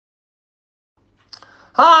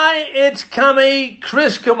Hi, it's Cammy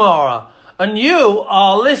Chris Kamara, and you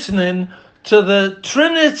are listening to the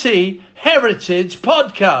Trinity Heritage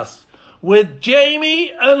Podcast with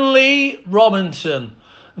Jamie and Lee Robinson.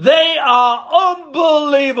 They are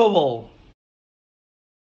unbelievable.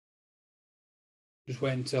 Just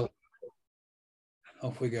wait until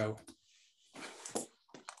off we go.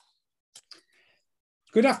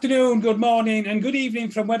 Good afternoon, good morning, and good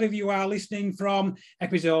evening from wherever you are listening from.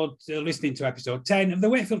 Listening to episode 10 of the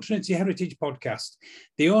Wakefield Trinity Heritage Podcast,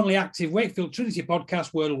 the only active Wakefield Trinity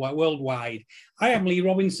podcast worldwide. I am Lee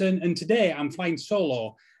Robinson, and today I'm flying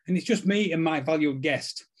solo, and it's just me and my valued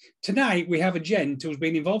guest. Tonight we have a gent who's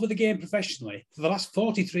been involved with the game professionally for the last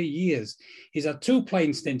 43 years. He's had 2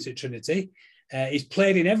 playing stints at Trinity. He's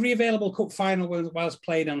played in every available cup final whilst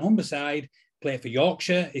playing on Humberside. Played for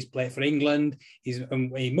Yorkshire, he's played for England,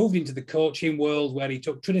 he moved into the coaching world where he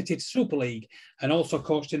took Trinity to Super League and also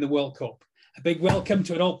coached in the World Cup. A big welcome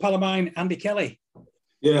to an old pal of mine, Andy Kelly.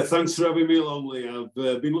 Yeah, thanks for having me along, Lee.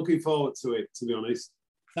 I've been looking forward to it, to be honest.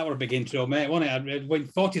 That was a big intro, mate, wasn't it? I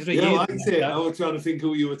went 43 years. Yeah, I liked it. I was trying to think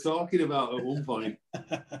who you were talking about at one point.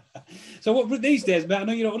 So what these days, mate, I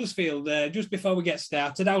know you're at Huddersfield. Just before we get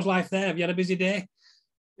started, how's life there? Have you had a busy day?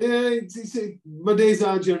 Yeah, my days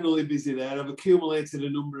are generally busy there. I've accumulated a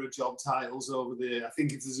number of job titles over there. I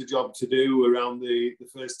think it is a job to do around the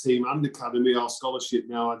first team and academy or scholarship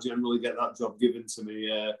now. I generally get that job given to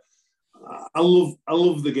me. I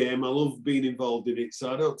love the game. I love being involved in it,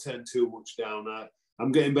 so I don't turn too much down.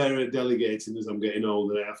 I'm getting better at delegating as I'm getting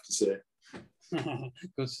older, I have to say.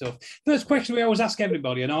 Good stuff. First question we always ask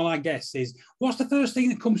everybody and all our guests is, what's the first thing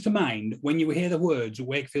that comes to mind when you hear the words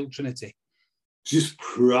Wakefield Trinity? Just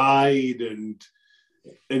pride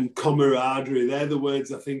and camaraderie. They're the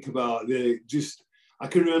words I think about. I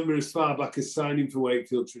can remember as far back as signing for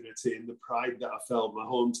Wakefield Trinity and the pride that I felt, my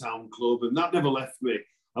hometown club, and that never left me.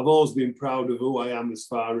 I've always been proud of who I am as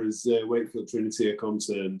far as Wakefield Trinity are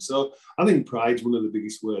concerned. So I think pride's one of the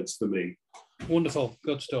biggest words for me. Wonderful,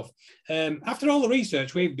 good stuff. After all the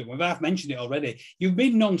research we've done, I've mentioned it already, you've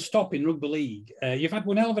been non-stop in rugby league. You've had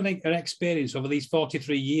one hell of an experience over these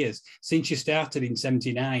 43 years since you started in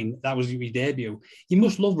 79. That was your debut. You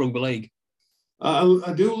must love rugby league.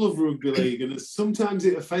 I do love rugby league, and sometimes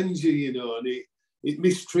it offends you, and it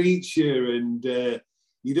mistreats you, and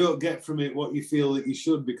you don't get from it what you feel that you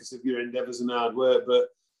should because of your endeavours and hard work. But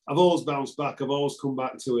I've always bounced back. I've always come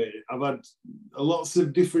back to it. I've had lots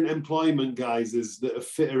of different employment guises that have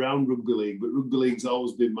fit around rugby league, but rugby league's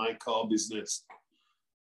always been my core business.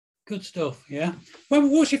 Good stuff, yeah. Well,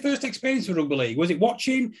 what was your first experience with rugby league? Was it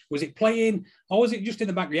watching? Was it playing? Or was it just in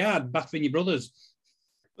the backyard, battering your brothers?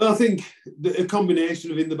 Well, I think a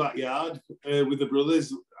combination of in the backyard with the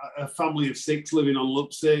brothers, a family of 6 living on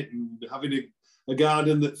Lupsey and having a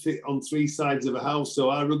garden that fit on 3 sides of a house. So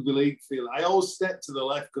our rugby league field, I always stepped to the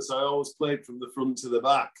left because I always played from the front to the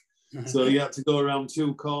back. So you had to go around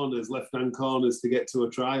 2 corners, left-hand corners, to get to a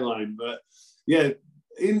try line. But yeah,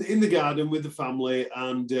 in the garden with the family.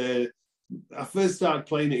 And I first started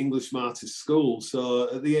playing at English Martyrs School.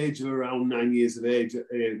 So at the age of around 9 years of age,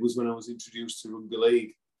 it was when I was introduced to rugby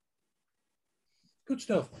league. Good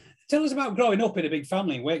stuff. Tell us about growing up in a big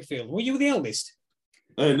family in Wakefield. Were you the eldest?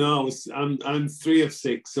 No, I'm 3 of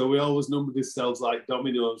 6, so we always numbered ourselves like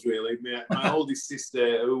dominoes, really. My oldest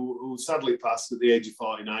sister, who sadly passed at the age of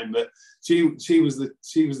 49, but she was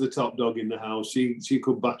the top dog in the house. She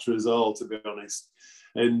could batter us all, to be honest.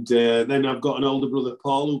 And then I've got an older brother,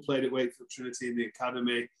 Paul, who played at Wakefield Trinity in the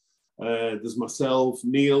academy. There's myself,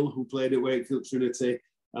 Neil, who played at Wakefield Trinity,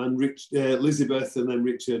 and Elizabeth, and then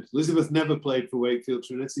Richard. Elizabeth never played for Wakefield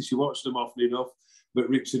Trinity. She watched them often enough, but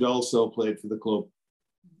Richard also played for the club.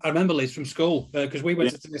 I remember Liz from school because we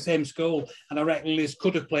went to the same school, and I reckon Liz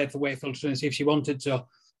could have played for Wakefield Trinity if she wanted to.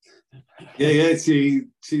 Yeah,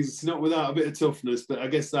 she's not without a bit of toughness, but I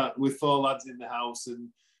guess that with 4 lads in the house and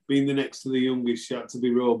being the next to the youngest, she had to be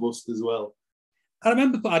robust as well. I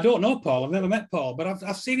remember, I don't know Paul, I've never met Paul, but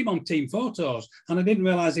I've seen him on team photos, and I didn't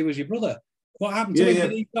realise he was your brother. What happened to him?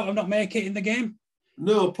 Did he not make it in the game?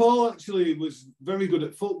 No, Paul actually was very good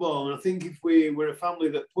at football, and I think if we were a family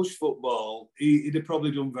that pushed football, he'd have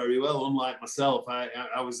probably done very well. Unlike myself,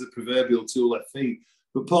 I was the proverbial 2 left feet,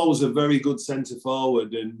 but Paul was a very good centre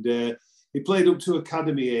forward, and he played up to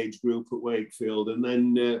academy age group at Wakefield, and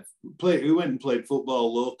then we went and played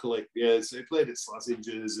football locally. Yeah, so he played at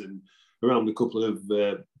Slazinger's and around a couple of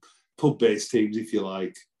pub-based teams, if you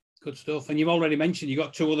like. Good stuff. And you've already mentioned you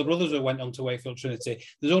got 2 other brothers who went on to Wakefield Trinity.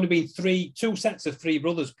 There's only been 2 sets of 3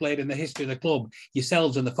 brothers played in the history of the club,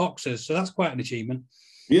 yourselves and the Foxes. So that's quite an achievement.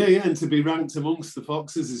 Yeah, and to be ranked amongst the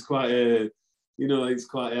Foxes is quite a, it's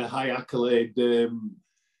quite a high accolade.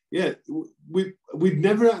 yeah, we'd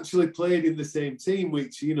never actually played in the same team,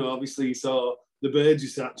 which, you know, obviously you saw the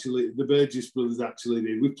Burgess brothers actually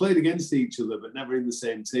did. We played against each other, but never in the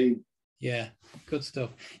same team. Yeah, good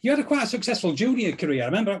stuff. You had a quite successful junior career. I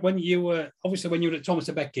remember when you were at Thomas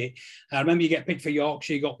à Becket, I remember you get picked for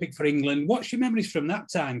Yorkshire, you got picked for England. What's your memories from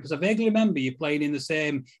that time? Because I vaguely remember you playing in the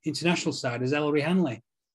same international side as Ellery Hanley.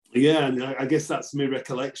 Yeah, and I guess that's my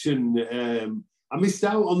recollection. I missed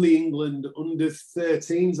out on the England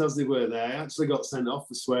under-13s as they were there. I actually got sent off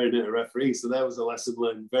for swearing at a referee, so there was a lesson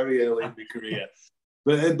learned very early in my career.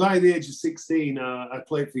 But by the age of 16, I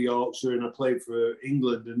played for Yorkshire and I played for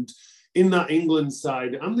England. And in that England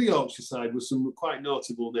side and the Yorkshire side were some quite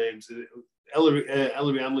notable names.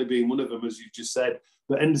 Ellery Hanley being one of them, as you just said.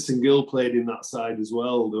 But Henderson Gill played in that side as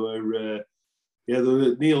well. There were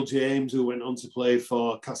Neil James, who went on to play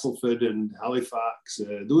for Castleford and Halifax.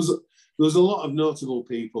 There was a lot of notable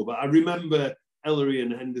people. But I remember Ellery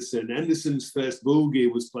and Henderson. Henderson's first bogey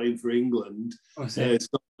was playing for England. So an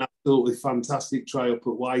absolutely fantastic try up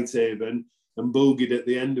at Whitehaven and bogeyed at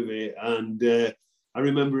the end of it. And I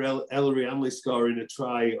remember Ellery Hanley scoring a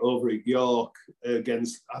try over at York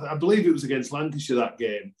against, I believe it was against Lancashire that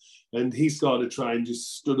game. And he scored a try and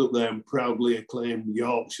just stood up there and proudly acclaimed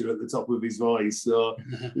Yorkshire at the top of his voice. So,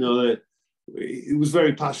 you know, it was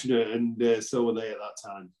very passionate, and so were they at that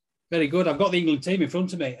time. Very good. I've got the England team in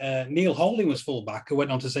front of me. Neil Holding was full-back, who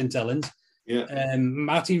went on to St Helens. Yeah.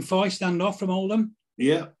 Martin Foy, stand-off from Oldham.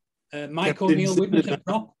 Yeah. Mike O'Neill, Widnes at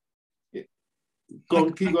prop. Yeah. Go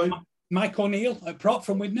on, keep going. Mike O'Neill at prop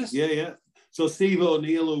from Widnes. Yeah. So Steve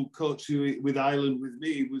O'Neill, who coached with Ireland with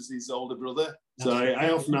me, was his older brother. So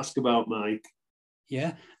I often ask about Mike.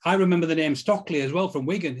 Yeah. I remember the name Stockley as well from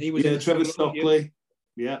Wigan. He was Trevor Stockley.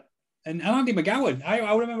 Yeah. And Andy McGowan.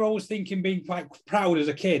 I remember always thinking, being quite proud as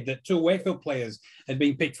a kid, that two Wakefield players had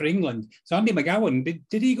been picked for England. So Andy McGowan,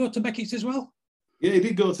 did he go to Beckett's as well? Yeah, he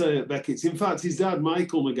did go to Beckett's. In fact, his dad,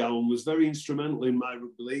 Michael McGowan, was very instrumental in my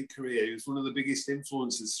rugby league career. He was one of the biggest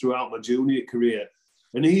influences throughout my junior career.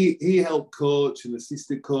 And he helped coach and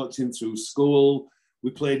assisted coaching through school. We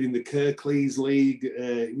played in the Kirklees League.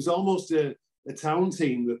 It was almost a town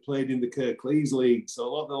team that played in the Kirklees League. So a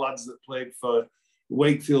lot of the lads that played for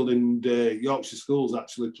Wakefield and Yorkshire schools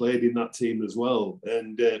actually played in that team as well.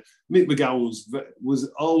 And Mick McGowan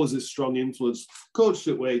was always a strong influence. Coached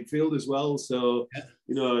at Wakefield as well. So,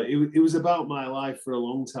 you know, it was about my life for a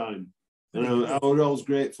long time. And I was always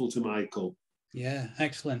grateful to Michael. Yeah,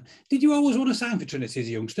 excellent. Did you always want to sign for Trinity as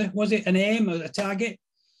a youngster? Was it an aim, a target?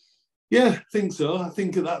 Yeah, I think so. I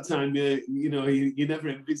think at that time, you never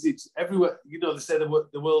envisaged everywhere. You know, they say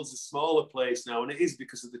the world's a smaller place now, and it is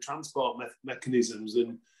because of the transport mechanisms.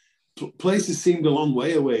 And places seemed a long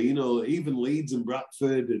way away. You know, even Leeds and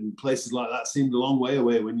Bradford and places like that seemed a long way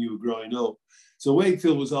away when you were growing up. So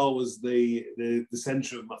Wakefield was always the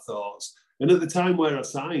centre of my thoughts. And at the time where I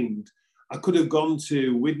signed, I could have gone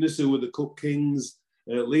to Widnes, who were the Cup Kings.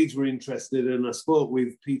 Leeds were interested, and I spoke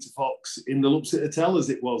with Peter Fox in the Lupsit Hotel, as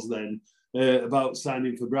it was then, about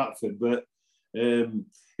signing for Bradford. But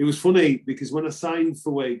it was funny because when I signed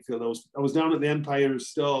for Wakefield, I was down at the Empire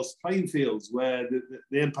Stores playing fields, where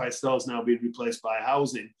the Empire Store's now being replaced by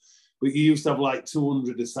housing. But you used to have like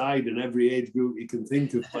 200 aside, and every age group you can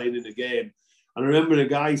think of playing in a game. And I remember a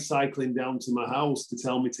guy cycling down to my house to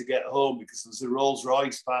tell me to get home because there's a Rolls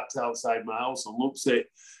Royce parked outside my house on Lupsit,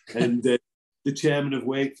 and the chairman of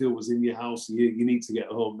Wakefield was in your house. You need to get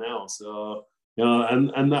home now. So, you know,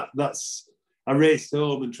 and that's. I raced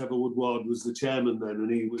home, and Trevor Woodward was the chairman then,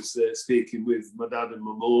 and he was speaking with my dad and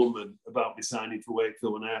my mum and about me signing for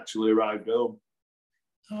Wakefield when I actually arrived home.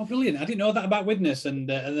 Oh, brilliant! I didn't know that about Widnes and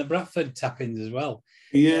the Bradford tap-ins as well.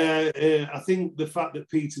 Yeah, I think the fact that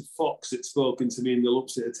Peter Fox had spoken to me in the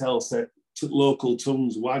Lupsit Hotel set local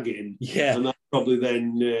tongues wagging. Yeah, and that probably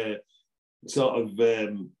then sort of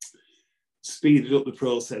speeded up the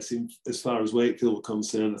process as far as Wakefield were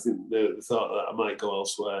concerned. I think they thought that I might go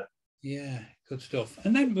elsewhere. Yeah, good stuff.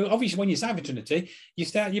 And then obviously when you signed for Trinity,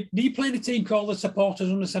 you played a team called the Supporters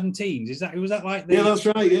Under-17s. Was that like the... Yeah, that's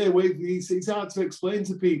right. Yeah, it's hard to explain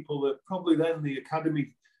to people that probably then the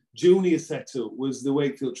academy junior setup was the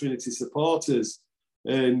Wakefield Trinity Supporters,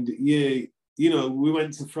 and you know, we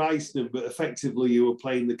went to Fryston, but effectively you were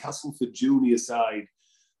playing the Castleford junior side.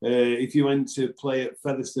 If you went to play at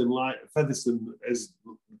Featherstone, as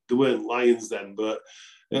there weren't Lions then, but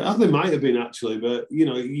they might have been actually. But you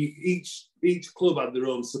know, each club had their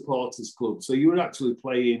own supporters club, so you were actually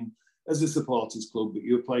playing as a supporters club, but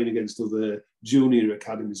you were playing against other junior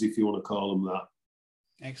academies, if you want to call them that.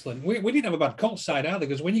 Excellent. We didn't have a bad Colts side either,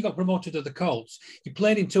 because when you got promoted to the Colts, you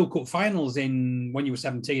played in 2 cup finals when you were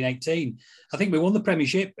 17, 18. I think we won the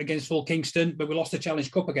Premiership against Hull Kingston, but we lost the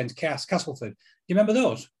Challenge Cup against Castleford. Do you remember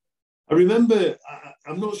those? I remember.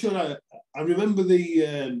 I'm not sure. I remember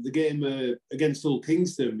the game against Hull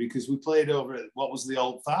Kingston, because we played over at what was the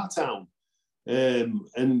old Far Town,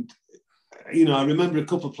 and I remember a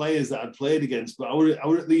couple of players that I'd played against, but I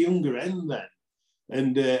were at the younger end then.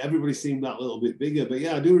 And everybody seemed that little bit bigger. But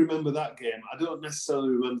yeah, I do remember that game. I don't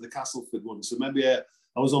necessarily remember the Castleford one. So maybe I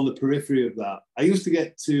was on the periphery of that. I used to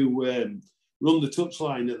get to run the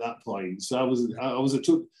touchline at that point. So I was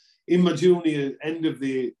in my junior end of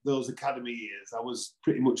those academy years. I was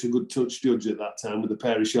pretty much a good touch judge at that time, with a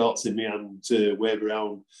pair of shorts in my hand to wave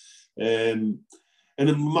around. And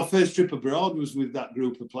then my first trip abroad was with that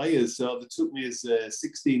group of players. So they took me as a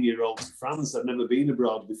 16-year-old to France. I'd never been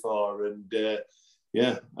abroad before. And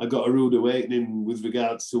yeah, I got a rude awakening with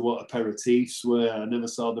regards to what aperitifs were. I never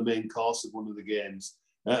saw the main course of one of the games.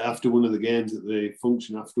 After one of the games at the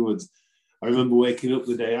function afterwards, I remember waking up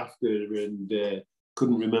the day after and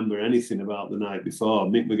couldn't remember anything about the night before.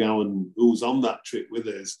 Mick McGowan, who was on that trip with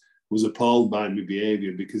us, was appalled by my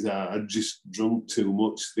behaviour, because I'd just drunk too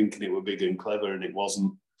much, thinking it were big and clever, and it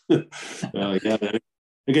wasn't. Yeah.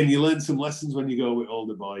 Again, you learn some lessons when you go with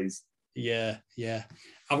older boys. Yeah.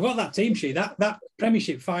 I've got that team sheet. That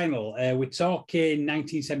Premiership final, we're talking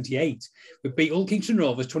 1978. We beat Hull Kingston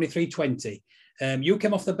Rovers 23-20. You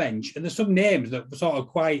came off the bench, and there's some names that were sort of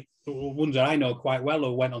ones that I know quite well,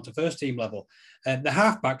 who went on to first team level. The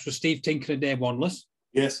halfbacks were Steve Tinker and Dave Wanless.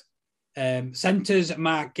 Yes. Centres,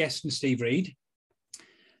 Mark Guest and Steve Reed.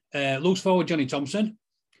 Loose forward, Johnny Thompson.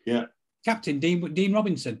 Yeah. Captain, Dean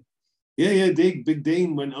Robinson. Yeah, Big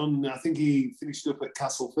Dean went on. I think he finished up at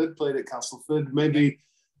Castleford, played at Castleford, maybe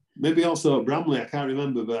also at Bramley. I can't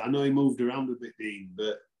remember, but I know he moved around a bit, Dean.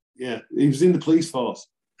 But yeah, he was in the police force.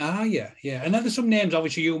 Yeah. And then there's some names,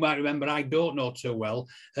 obviously, you might remember, I don't know too well.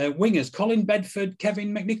 Wingers, Colin Bedford,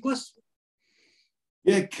 Kevin McNicholas.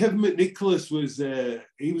 Yeah, Kevin McNicholas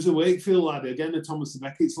he was a Wakefield lad, again, a Thomas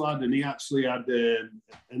Beckett's lad, and he actually had a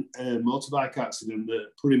motorbike accident that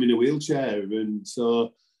put him in a wheelchair. And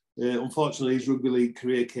so, unfortunately, his rugby league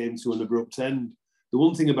career came to an abrupt end. The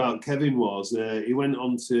one thing about Kevin was he went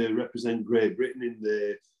on to represent Great Britain in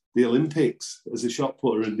the Olympics as a shot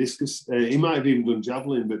putter and discus. He might have even done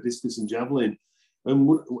javelin, but discus and javelin.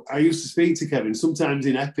 And I used to speak to Kevin sometimes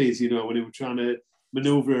in epis, when he was trying to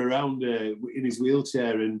manoeuvre around in his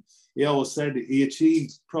wheelchair. And he always said he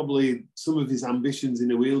achieved probably some of his ambitions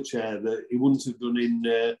in a wheelchair that he wouldn't have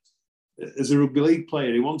done as a rugby league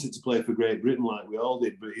player. He wanted to play for Great Britain like we all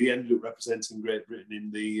did, but he ended up representing Great Britain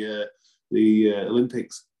in the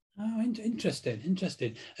Olympics. Oh, interesting.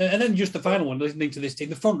 And then just the final one, listening to this team,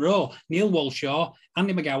 the front row, Neil Walshaw,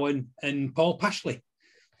 Andy McGowan and Paul Pashley.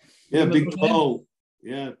 Yeah, Big Paul.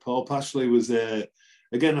 Yeah, Paul Pashley was,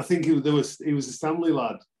 again, I think he was a Stanley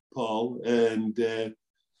lad, Paul, and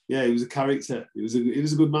yeah, he was a character. He was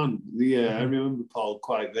a good man. Yeah, I remember Paul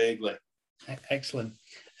quite vaguely. Excellent.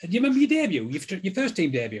 Do you remember your debut, your first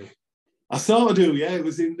team debut? I sort of do, yeah. It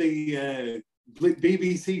was in the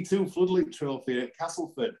BBC Two Floodlit Trophy at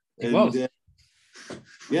Castleford. It was.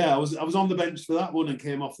 Yeah, I was on the bench for that one and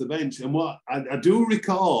came off the bench. And what I do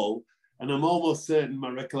recall, and I'm almost certain my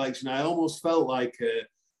recollection, I almost felt like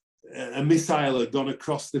a missile had gone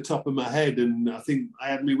across the top of my head, and I think I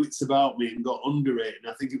had my wits about me and got under it.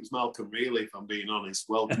 And I think it was Malcolm Reilly, if I'm being honest,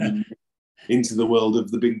 welcoming into the world of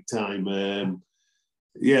the big time.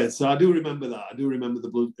 Yeah, so I do remember that. I do remember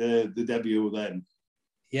the debut then.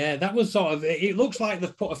 Yeah, that was sort of, it looks like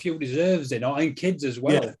they've put a few reserves in, and kids as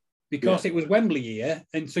well, because it was Wembley year.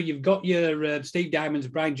 And so you've got your Steve Diamonds,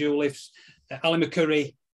 Brian Juliffs, Alan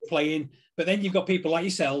McCurry playing, but then you've got people like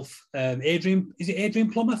yourself, Adrian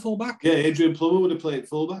Plummer, fullback? Yeah, Adrian Plummer would have played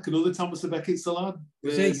fullback. Another Thomas Beckett's the lad.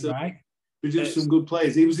 So right. Produced some good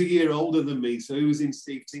players. He was a year older than me, so he was in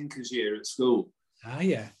Steve Tinker's year at school.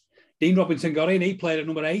 Yeah. Dean Robinson got in, he played at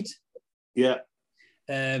number 8. Yeah.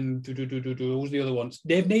 Who's the other ones?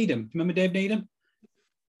 Dave Needham. Do you remember Dave Needham?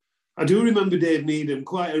 I do remember Dave Needham,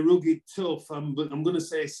 quite a rugged, tough. I'm going to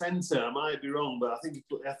say centre. I might be wrong, but I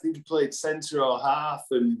think he played centre or half,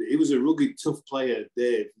 and he was a rugged, tough player.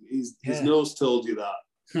 Dave, his nose told you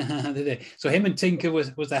that. So him and Tinker was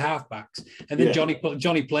the halfbacks, and then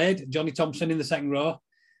Johnny played. Johnny Thompson in the second row.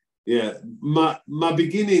 Yeah, my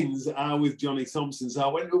beginnings are with Johnny Thompson. So I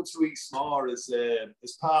went up to Eastmoor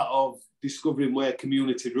as part of discovering where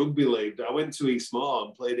community rugby lived. I went to Eastmoor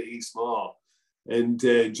and played at Eastmoor, and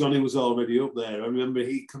Johnny was already up there. I remember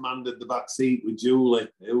he commanded the back seat with Julie,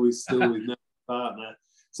 who was still with my partner.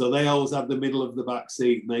 So they always had the middle of the back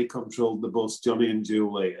seat and they controlled the bus, Johnny and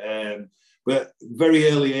Julie. But very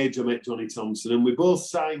early age, I met Johnny Thompson, and we both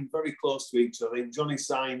signed very close to each other. I think Johnny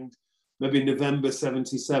signed maybe November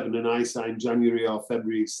 77 and I signed January or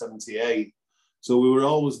February 78. So we were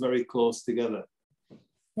always very close together.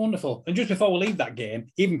 Wonderful. And just before we leave that game,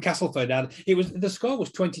 even Castleford had, the score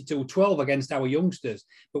was 22-12 against our youngsters.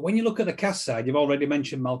 But when you look at the cast side, you've already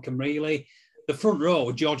mentioned Malcolm Reilly. The front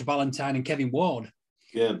row, George Ballantyne and Kevin Ward.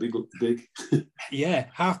 Yeah, big. Yeah,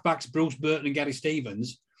 halfbacks, Bruce Burton and Gary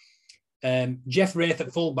Stevens. Jeff Wraith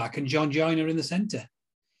at fullback and John Joyner in the centre.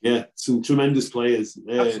 Yeah, some tremendous players.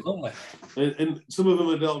 Absolutely. And some of them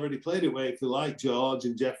had already played at Wakefield, like George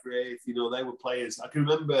and Jeff Wraith. You know, they were players. I can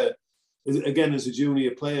remember, again, as a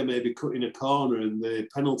junior player, maybe cutting a corner, and the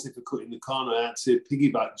penalty for cutting the corner, I had to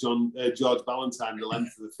piggyback George Ballantyne the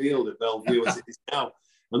length of the field at Bellevue as it is now.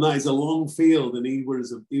 And that is a long field, and he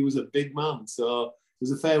was a big man. So it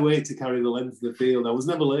was a fair way to carry the length of the field. I was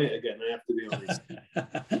never late again, I have to be honest.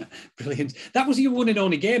 Brilliant. That was your one and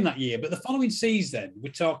only game that year. But the following season,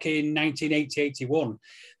 we're talking 1980-81,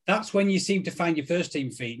 that's when you seemed to find your first team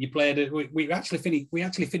feet. You played. We actually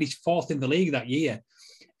finished fourth in the league that year.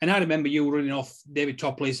 And I remember you running off David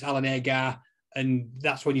Topless, Alan Agar, and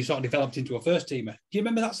that's when you sort of developed into a first teamer. Do you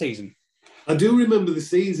remember that season? I do remember the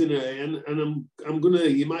season, and I'm gonna.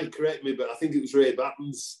 You might correct me, but I think it was Ray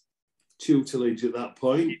Batten's tutelage at that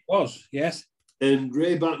point. It was, yes. And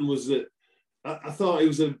Ray Batten was I thought he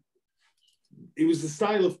was the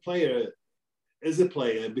style of player as a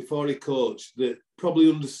player before he coached that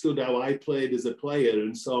probably understood how I played as a player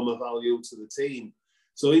and saw my value to the team.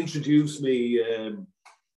 So introduced me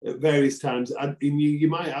at various times. You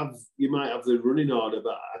might have the running order,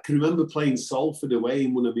 but I can remember playing Salford away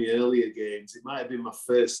in one of my earlier games. It might have been my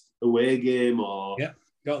first away game, or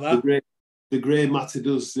got that. The grey matter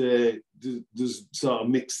does sort of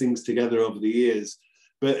mix things together over the years.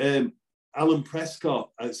 But Alan Prescott,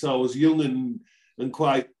 so I was young and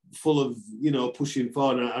quite full of, pushing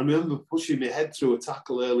forward. I remember pushing my head through a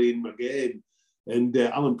tackle early in my game, and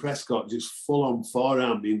Alan Prescott just full on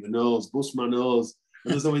forearm me in the nose, bust my nose.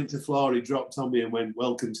 And as I went to floor, he dropped on me and went,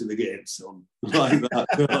 "Welcome to the game, son." Like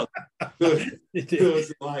that. It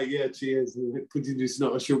was like, yeah, cheers. Could you just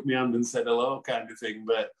not have shook my hand and said hello, kind of thing?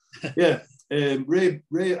 But yeah,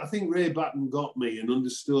 Ray, I think Ray Batten got me and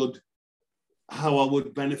understood how I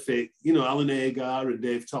would benefit, Alan Agar and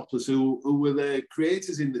Dave Topless, who were the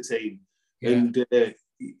creators in the team. Yeah. And,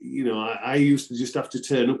 I used to just have to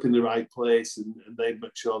turn up in the right place and they'd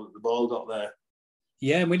make sure that the ball got there.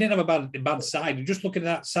 Yeah, and we didn't have a bad side. Just looking at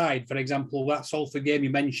that side, for example, that Salford game you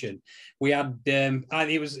mentioned, we had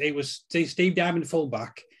it was Steve Diamond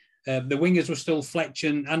fullback. The wingers were still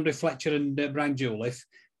Andrew Fletcher and Brian Jouliffe.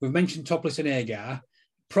 We've mentioned Topless and Agar.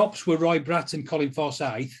 Props were Roy Bratt and Colin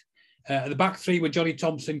Forsyth. The back three were Johnny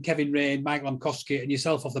Thompson, Kevin Rain, Mike Lamkowski, and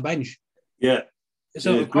yourself off the bench. Yeah.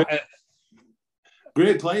 So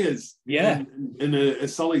great players. Yeah. And a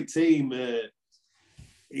solid team.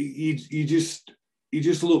 You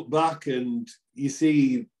just look back and you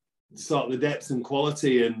see sort of the depth and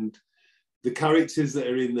quality and the characters that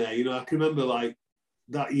are in there. I can remember like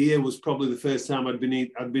that year was probably the first time I'd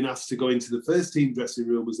been asked to go into the first team dressing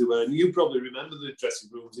room as they were. And you probably remember the dressing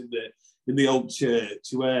rooms in the old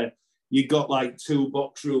church where you got like two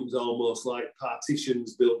box rooms almost like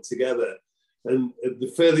partitions built together. And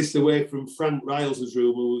the furthest away from Frank Riles'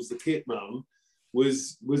 room, who was the kit man,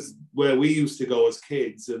 was where we used to go as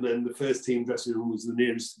kids, and then the first team dressing room was the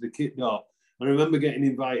nearest to the kit door. I remember getting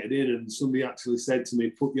invited in, and somebody actually said to me,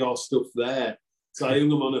 "Put your stuff there." So I hung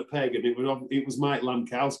them on a peg, and it was Mike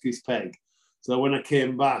Lamkowski's peg. So when I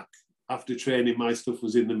came back after training, my stuff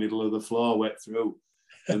was in the middle of the floor, wet through.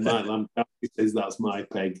 And Mike Lamkowski says, "That's my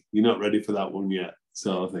peg. You're not ready for that one yet,"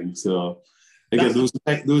 sort of thing. So again,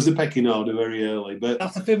 there was a pecking order very early, but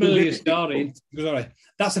that's a familiar story. Sorry,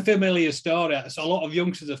 that's a familiar story. So a lot of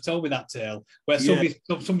youngsters have told me that tale, where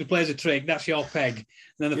somebody plays a trick, that's your peg, and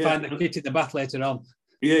then they find the kit in the bath later on.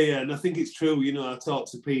 Yeah, and I think it's true. I talk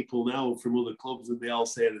to people now from other clubs, and they all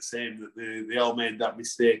say the same, that they all made that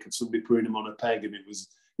mistake of somebody putting them on a peg, and it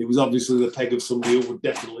was obviously the peg of somebody who would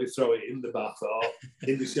definitely throw it in the bath or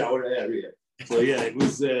in the shower area. So yeah, it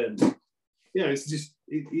was. It's just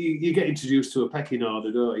you get introduced to a pecking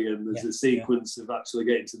order, don't you? And there's a sequence of actually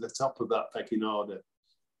getting to the top of that pecking order.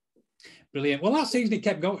 Brilliant. Well, that season it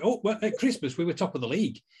kept going. At Christmas we were top of the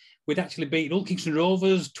league. We'd actually beaten Ulkingston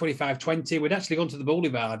Rovers 25-20. We'd actually gone to the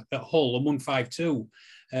Boulevard at Hull and won 5-2.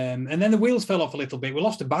 And then the wheels fell off a little bit. We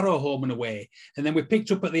lost to Barrow home and away. And then we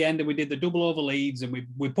picked up at the end and we did the double over Leeds and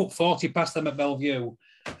we put 40 past them at Bellevue.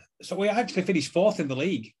 So we actually finished fourth in the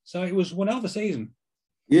league. So it was one hell of a season.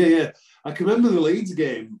 Yeah. I can remember the Leeds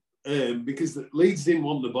game because Leeds didn't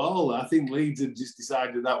want the ball. I think Leeds had just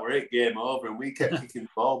decided that we're it, game over, and we kept kicking the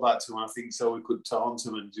ball back to them. I think so we could taunt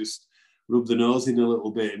them and just rub the nose in a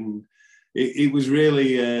little bit. And it was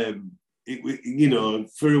really,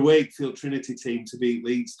 for a Wakefield Trinity team to beat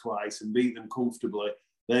Leeds twice and beat them comfortably,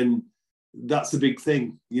 then that's a big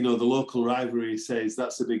thing. The local rivalry says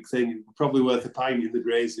that's a big thing. Probably worth a pint in the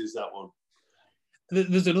Graziers, that one.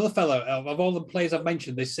 There's another fella, of all the players I've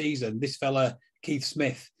mentioned this season, this fella, Keith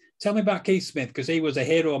Smith. Tell me about Keith Smith, because he was a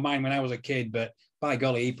hero of mine when I was a kid, but by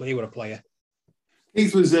golly, he was a player.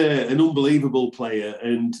 Keith was an unbelievable player,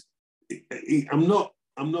 and I'm not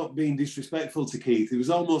being disrespectful to Keith. It was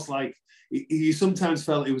almost like you sometimes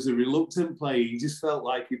felt he was a reluctant player. He just felt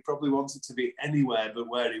like he probably wanted to be anywhere but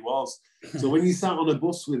where he was. So when you sat on a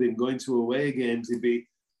bus with him going to away games, he'd be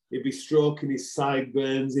stroking his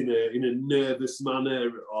sideburns in a nervous manner,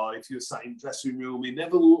 or if you were sat in the dressing room, he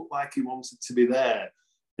never looked like he wanted to be there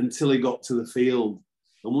until he got to the field.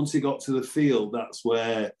 And once he got to the field, that's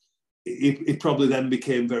where he probably then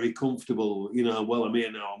became very comfortable. Well, I'm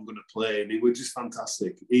here now, I'm going to play. And he was just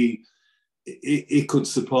fantastic. He could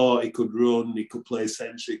support, he could run, he could play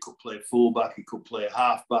centre, he could play fullback, he could play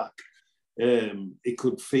halfback. He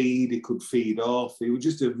could feed off. He was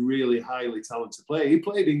just a really highly talented player. He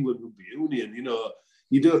played England Rugby Union.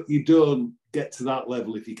 You don't get to that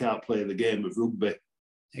level if you can't play the game of rugby.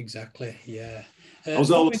 Exactly. Yeah. I was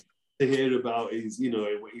always sad to hear about his. He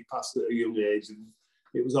passed at a young age, and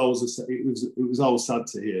it was always sad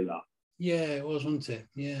to hear that. Yeah, it was, wasn't it?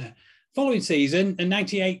 Yeah. Following season, in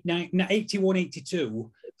 81-82,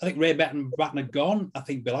 I think Ray Batten had gone. I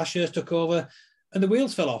think Bill Ashurst took over. And the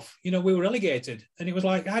wheels fell off. We were relegated. And it was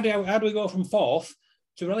like, how do we go from fourth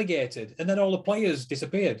to relegated? And then all the players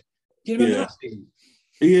disappeared. Do you remember that scene?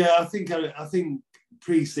 Yeah, I think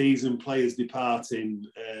pre-season players departing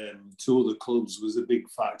to other clubs was a big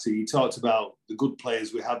factor. You talked about the good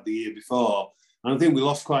players we had the year before. And I think we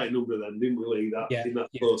lost quite a number of them, didn't we, Lee, in that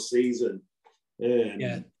first season?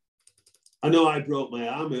 I know I broke my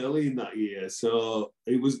arm early in that year. So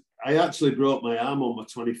I actually broke my arm on my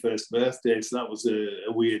 21st birthday, so that was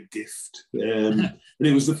a weird gift. And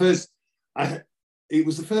it was the first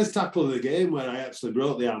tackle of the game where I actually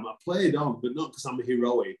broke the arm. I played on, but not because I'm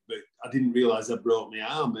heroic, but I didn't realise I broke my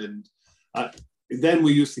arm. And then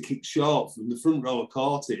we used to kick short from the front row,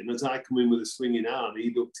 caught it, and as I come in with a swinging arm, he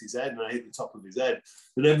ducked his head and I hit the top of his head.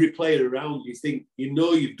 And every player around, you think,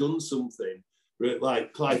 you've done something,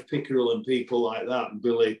 like Clive Pickerel and people like that, and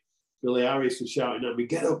Billy Harris was shouting at me,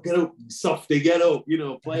 get up, softy, get up,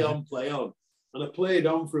 play on. And I played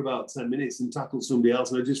on for about 10 minutes and tackled somebody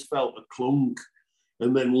else, and I just felt a clunk,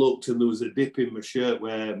 and then looked, and there was a dip in my shirt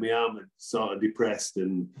where my arm had sort of depressed,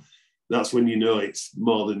 and that's when it's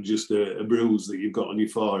more than just a bruise that you've got on your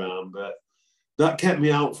forearm. But that kept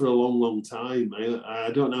me out for a long, long time. I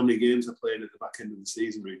don't know how many games I played at the back end of the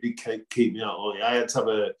season, but it did keep me out long. I had to have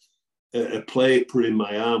a plate put in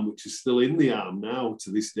my arm, which is still in the arm now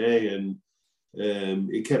to this day, and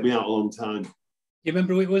it kept me out a long time. You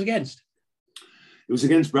remember who it was against? It was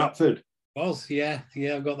against Bradford. Yeah,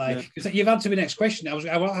 I've got that. Yeah. You've answered my next question. I was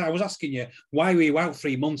asking you why were you out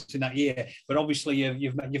 3 months in that year, but obviously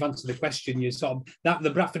you've answered the question. You sort of that the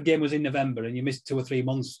Bradford game was in November, and you missed 2 or 3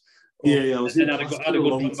 months. Yeah, I was in had a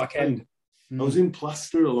good back end. I was in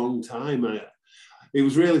plaster a long time. It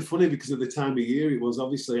was really funny because of the time of year it was.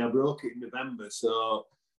 Obviously, I broke it in November, so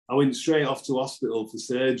I went straight off to hospital for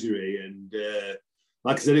surgery. And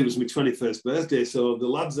like I said, it was my 21st birthday, so the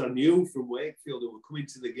lads I knew from Wakefield who were coming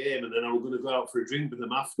to the game, and then I was going to go out for a drink with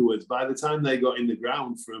them afterwards. By the time they got in the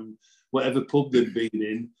ground from whatever pub they'd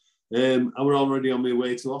been in, I were already on my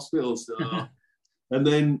way to hospital. So, and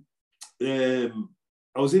then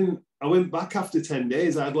I went back after 10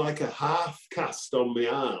 days. I had like a half cast on my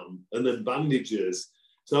arm and then bandages.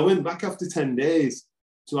 So I went back after 10 days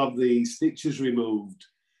to have the stitches removed.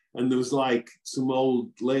 And there was like some older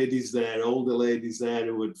ladies there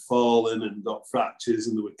who had fallen and got fractures.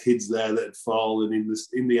 And there were kids there that had fallen in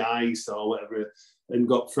the ice or whatever and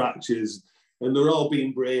got fractures. And they're all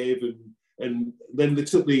being brave. And then they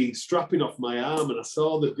took the strapping off my arm, and I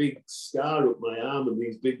saw the big scar up my arm and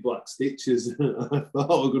these big black stitches. I thought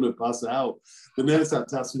I was going to pass out. The nurse had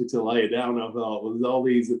to ask me to lie down. I thought, well, there's all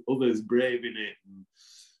these others braving it.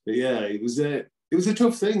 But yeah, it was a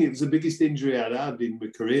tough thing. It was the biggest injury I'd had in my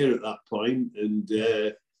career at that point, and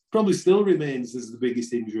probably still remains as the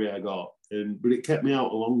biggest injury I got. But it kept me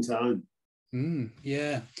out a long time.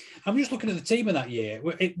 Yeah, I'm just looking at the team of that year.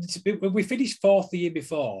 We finished fourth the year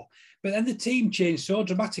before, but then the team changed so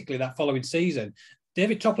dramatically that following season.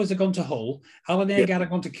 David Topless had gone to Hull. Alan Agard had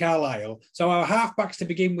gone to Carlisle. So our half-backs to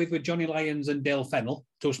begin with were Johnny Lyons and Dale Fennell,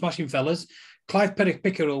 two smashing fellas. Clive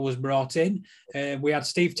Pickerel was brought in. We had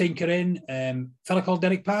Steve Tinker in. A fella called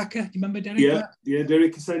Derek Parker. Do you remember Derek? Yeah,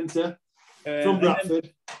 Derek centre from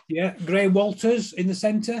Bradford. Graham Walters in the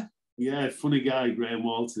centre. Yeah, funny guy, Graham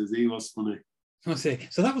Walters. He was funny. I see.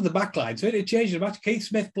 So that was the back line. So it changed the match. Keith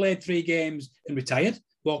Smith played 3 games and retired,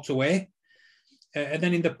 walked away. And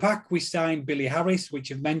then in the pack, we signed Billy Harris, which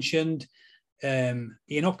you've mentioned. Ian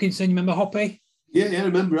Hopkinson, you remember Hoppy? Yeah, I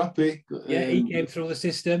remember Hoppy. He came through the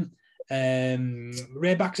system.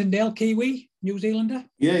 Ray Baxendale, Kiwi, New Zealander.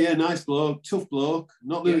 Yeah, nice bloke, tough bloke.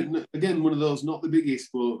 Again, one of those, not the biggest,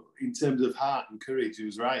 but in terms of heart and courage, he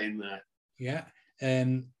was right in there. Yeah.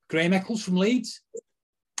 Graham Eccles from Leeds.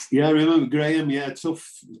 Yeah, I remember Graham. Yeah,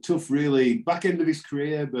 tough, really back end of his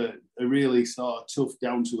career, but a really sort of tough,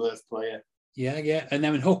 down to earth player. Yeah. And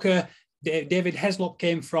then in hooker, David Heslop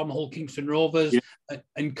came from Hull Kingston Rovers,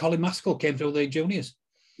 and Colin Maskell came through the juniors.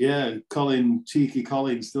 Yeah, cheeky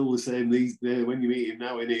Colin, still the same these days when you meet him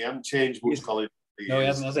now, and he hasn't changed much, Colin. No, he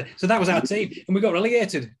hasn't, has he? So that was our team, and we got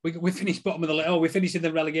relegated. We finished bottom of the. we finished in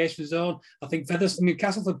the relegation zone. I think Featherstone and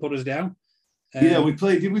Castleford put us down. We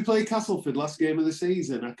played. Did we play Castleford last game of the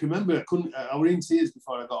season? I can remember. I were in tears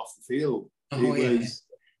before I got off the field.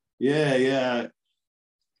 Yeah.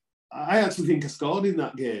 I actually think I scored in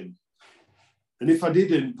that game, and if I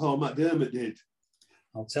didn't, Paul McDermott did.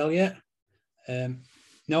 I'll tell you.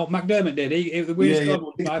 No, McDermott did.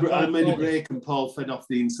 I made a break and Paul fed off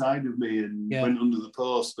the inside of me and went under the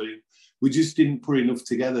post. But we just didn't put enough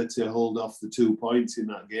together to hold off the 2 points in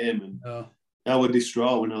that game. And I was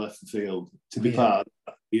distraught when I left the field to be part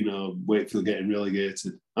of that, Wakefield getting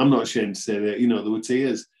relegated. I'm not ashamed to say that, there were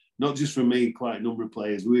tears, not just from me, quite a number of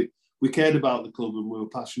players. We cared about the club and we were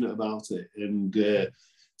passionate about it. And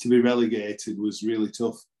to be relegated was really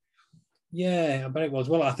tough. Yeah, I bet it was.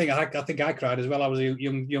 Well, I think I cried as well. I was a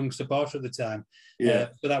young supporter at the time. Yeah,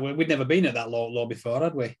 but we'd never been at that low before,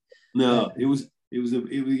 had we? No, it was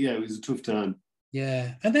a tough time.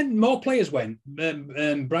 Yeah, and then more players went.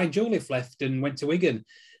 Brian Jolliffe left and went to Wigan,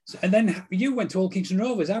 and then you went to Hull Kingston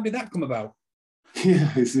Rovers. How did that come about?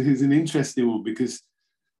 Yeah, it's an interesting one because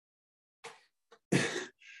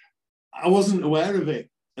I wasn't aware of it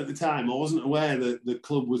at the time. I wasn't aware that the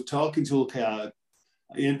club was talking to Hull KR.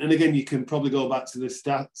 And again, you can probably go back to the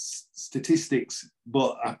statistics,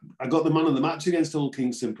 but I got the man of the match against Hull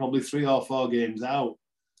Kingston probably 3 or 4 games out.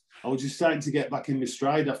 I was just starting to get back in my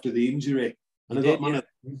stride after the injury, and I got man of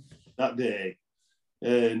that day.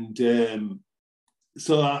 And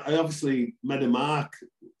so I obviously made a mark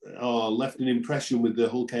or left an impression with the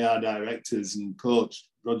Hull KR directors and coach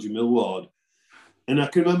Roger Millward. And I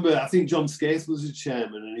can remember, I think John Skaith was the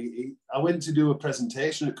chairman, and I went to do a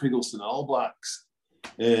presentation at Criggleston All Blacks.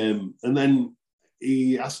 And then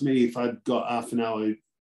he asked me if I'd got half an hour,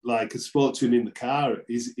 I spoke to him in the car,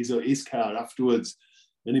 his car afterwards,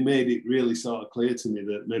 and he made it really sort of clear to me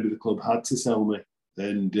that maybe the club had to sell me,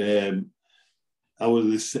 and I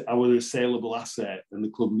was a saleable asset, and the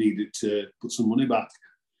club needed to put some money back.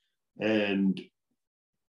 And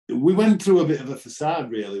we went through a bit of a facade,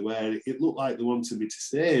 really, where it looked like they wanted me to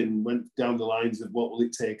stay, and went down the lines of what will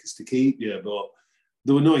it take us to keep you, but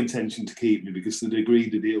there was no intention to keep me because they'd agreed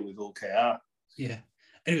to deal with Hull KR. Yeah.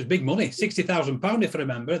 And it was big money, £60,000, if I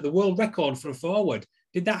remember, the world record for a forward.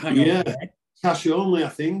 Did that hang on? Yeah, cash only, I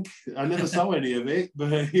think. I never saw any of it,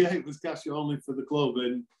 but it was cash only for the club.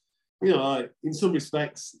 And, in some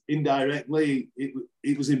respects, indirectly,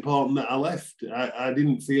 it was important that I left. I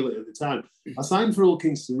didn't feel it at the time. I signed for Hull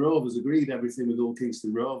Kingston Rovers, agreed everything with Hull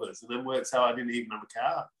Kingston Rovers, and then worked out I didn't even have a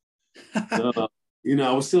car. So,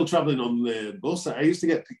 I was still travelling on the bus. I used to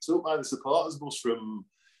get picked up by the supporters bus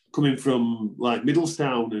coming from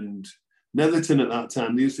Middlestown and Netherton at that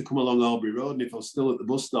time. They used to come along Albury Road, and if I was still at the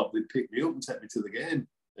bus stop, they'd pick me up and take me to the game.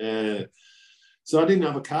 So I didn't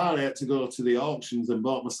have a car. I had to go to the auctions and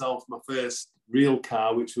bought myself my first real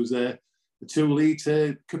car, which was a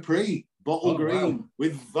 2-litre Capri, bottle green,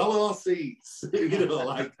 with velour seats.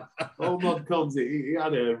 Mod cons. It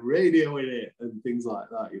had a radio in it and things like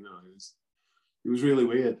that. It was really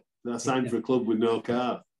weird. I signed for a club with no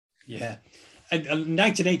car. Yeah. And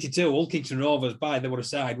 1982, Hull Kingston Rovers, they were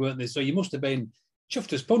aside, weren't they? So you must have been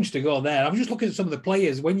chuffed as punch to go there. I was just looking at some of the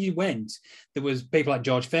players. When you went, there was people like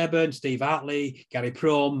George Fairburn, Steve Hartley, Gary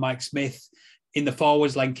Prome, Mike Smith. In the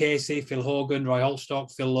forwards, Len Casey, Phil Hogan, Roy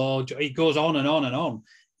Holstock, Phil Lowe. It goes on and on and on.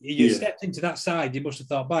 You stepped into that side, you must have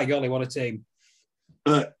thought, by golly, what a team.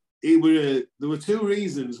 There were 2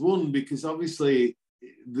 reasons. One, because obviously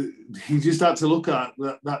you just had to look at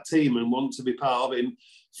that team and want to be part of it. And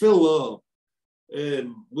Phil Lowe,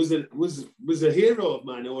 was a hero of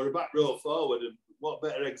mine, or a back row forward. And what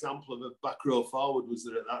better example of a back row forward was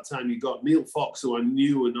there at that time? You got Neil Fox, who I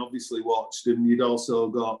knew and obviously watched, and you'd also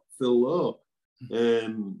got Phil Lowe,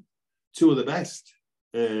 two of the best.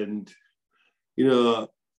 And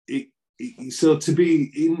so to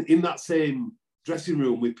be in that same dressing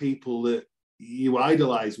room with people that you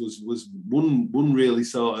idolise was one really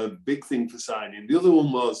sort of big thing for signing. The other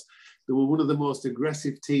one was they were one of the most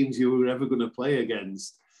aggressive teams you were ever going to play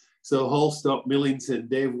against. So Hallstock, Millington,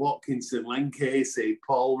 Dave Watkinson, Len Casey,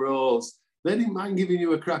 Paul Rose, they didn't mind giving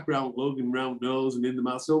you a crack round lug and round nose and in the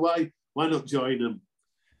mouth. So why not join them?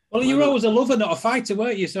 Well, you were always a lover, not a fighter,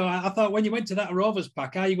 weren't you? So I thought when you went to that Rovers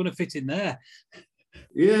pack, how are you going to fit in there?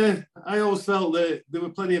 Yeah, I always felt that there were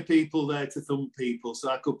plenty of people there to thump people, so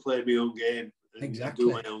I could play my own game and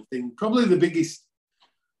do my own thing. Probably the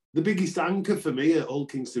biggest anchor for me at Hull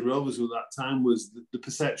Kingston Rovers at that time was the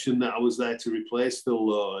perception that I was there to replace Phil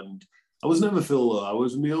Lowe, and I was never Phil Lowe. I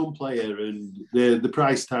was my own player, and the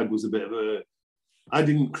price tag was a bit of a. I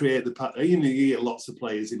didn't create the. You get lots of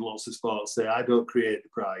players in lots of sports say I don't create the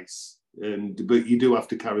price, but you do have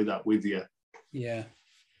to carry that with you. Yeah.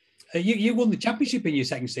 You won the championship in your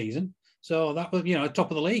second season, so that was top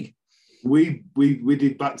of the league. We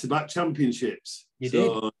did back-to-back championships. You did,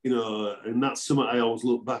 and that's something I always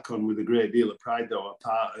look back on with a great deal of pride. Though I'm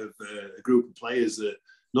part of a group of players that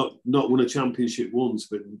not won a championship once,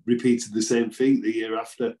 but repeated the same feat the year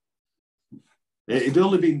after. It'd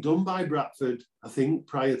only been done by Bradford, I think,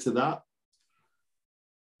 prior to that.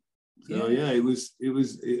 So yeah, it was.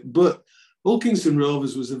 But Hull Kingston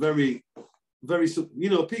Rovers was a very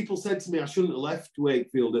people said to me I shouldn't have left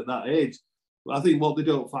Wakefield at that age. But I think what they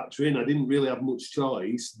don't factor in, I didn't really have much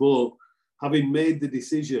choice. But having made the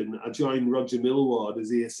decision, I joined Roger Millward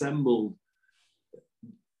as he assembled.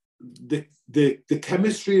 The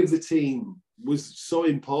chemistry of the team was so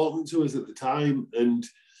important to us at the time. And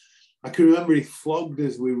I can remember he flogged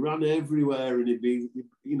us. We ran everywhere, and he'd be,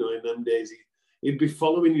 in them days, he'd be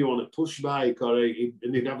following you on a push bike,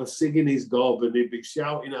 and he'd have a cig in his gob, and he'd be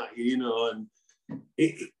shouting at you, and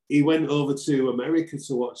he went over to America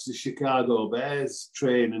to watch the Chicago Bears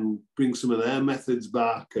train and bring some of their methods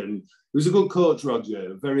back. And he was a good coach,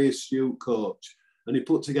 Roger, a very astute coach. And he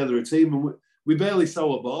put together a team, and we barely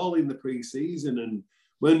saw a ball in the pre-season. And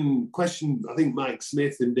when questioned, I think Mike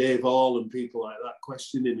Smith and Dave Hall and people like that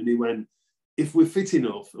questioned him, and he went, if we're fit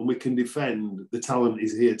enough and we can defend, the talent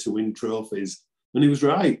is here to win trophies. And he was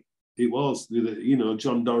right. It was.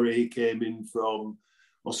 John Doherty came in from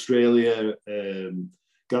Australia.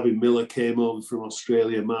 Gavin Miller came over from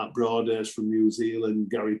Australia. Mark Broadhurst from New Zealand.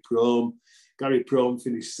 Gary Prome. Gary Prome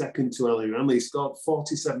finished second to Ellery Hanley. He scored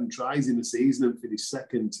 47 tries in the season and finished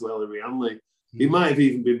second to Ellery Hanley. He might have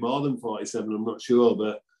even been more than 47, I'm not sure.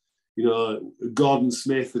 But, Gordon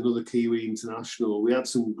Smith, another Kiwi international. We had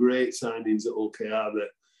some great signings at OKR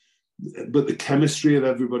but the chemistry of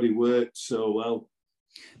everybody worked so well.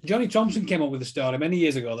 Johnny Thompson came up with a story many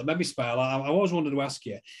years ago that made me smile. I always wanted to ask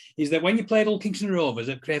you, is that when you played Hull Kingston Rovers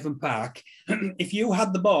at Craven Park, if you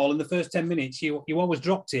had the ball in the first 10 minutes, you always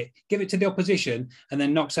dropped it, give it to the opposition, and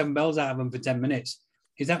then knock 7 bells out of them for 10 minutes.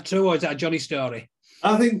 Is that true, or is that a Johnny story?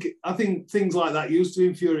 I think things like that used to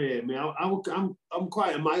infuriate me. I'm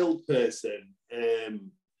quite a mild person,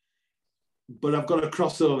 but I've got a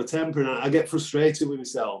crossover temper, and I get frustrated with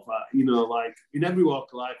myself. Like in every walk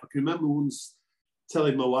of life. I can remember once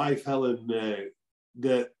telling my wife Helen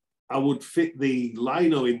that I would fit the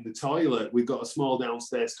lino in the toilet. We've got a small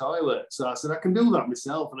downstairs toilet, so I said I can do that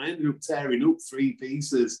myself, and I ended up tearing up 3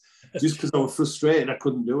 pieces just because I was frustrated I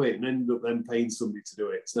couldn't do it, and ended up then paying somebody to do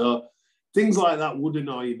it. So things like that would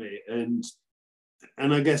annoy me, and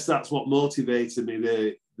I guess that's what motivated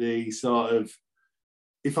me. The sort of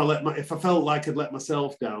if I felt like I'd let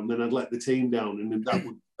myself down, then I'd let the team down, and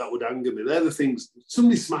that would anger me. They're the things.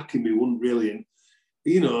 Somebody smacking me wouldn't really.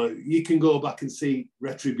 You can go back and see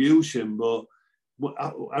retribution, but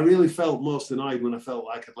I really felt most annoyed when I felt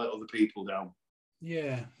like I'd let other people down.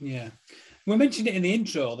 Yeah. We mentioned it in the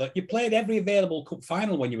intro that you played every available cup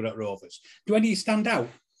final when you were at Rovers. Do any stand out?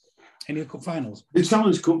 Any of the cup finals? The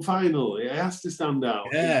Challenge Cup final, it has to stand out.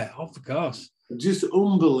 Yeah, of course. Just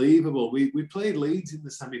unbelievable. We played Leeds in the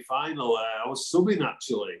semi-final. I was subbing,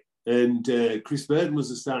 actually, and Chris Burden was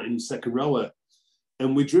the starting second rower.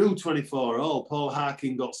 And we drew 24-all. Paul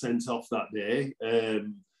Harkin got sent off that day.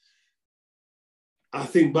 I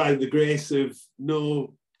think by the grace of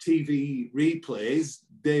no TV replays,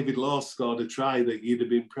 David Law scored a try that you'd have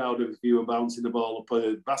been proud of if you were bouncing a ball up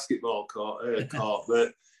a basketball court.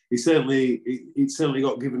 But it certainly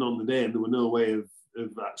got given on the day, and there were no way of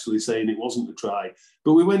of actually saying it wasn't a try.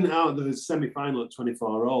 But we went out of the semi-final at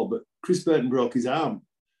 24 all, but Chris Burton broke his arm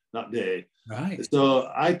that day. Right.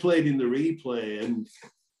 So I played in the replay, and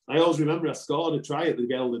I always remember I scored a try at the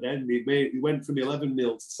Gelded end. He went from 11-0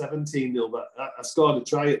 to 17-0, but I scored a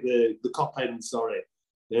try at the Cop end, sorry.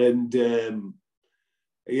 And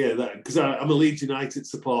because I'm a Leeds United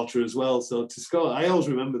supporter as well. So to score, I always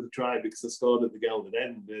remember the try because I scored at the Gelded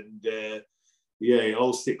end. And it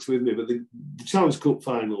all sticks with me. But the Challenge Cup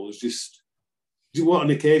final was just what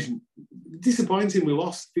an occasion. Disappointing, we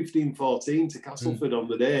lost 15-14 to Castleford on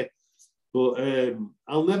the day. But I'm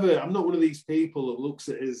not one of these people that looks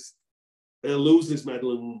at his losers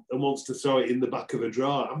medal and wants to throw it in the back of a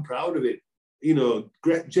drawer. I'm proud of it. You know,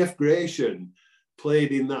 Jeff Gratian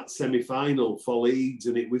played in that semi-final for Leeds,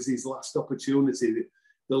 and it was his last opportunity.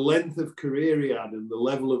 The length of career he had and the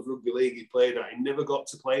level of rugby league he played at, he never got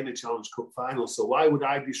to play in a Challenge Cup final. So why would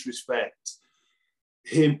I disrespect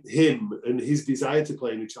him and his desire to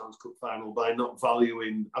play in a Challenge Cup final by not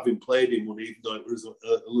valuing having played in one, even though it was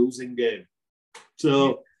a losing game?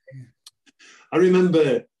 So I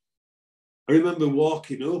remember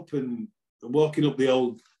walking up the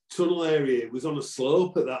old tunnel area. It was on a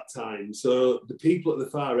slope at that time, so the people at the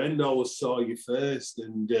far end always saw you first,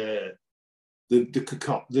 and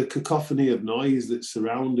the cacophony of noise that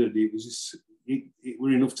surrounded it was just it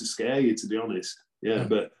were enough to scare you, to be honest. Yeah,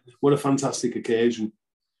 but what a fantastic occasion.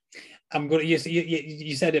 I'm going to.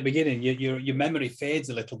 You said at the beginning, your memory fades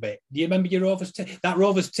a little bit. Do you remember your Rovers team? That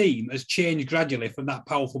Rovers team has changed gradually from that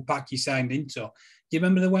powerful pack you signed into. Do you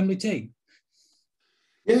remember the Wembley team?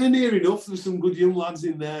 Yeah, near enough. There's some good young lads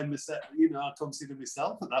in there. I consider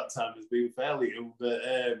myself at that time as being fairly young, but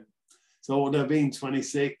so I would have been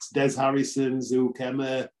 26. Des Harrison, Zoo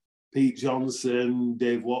Kemmer, Pete Johnson,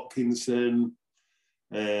 Dave Watkinson.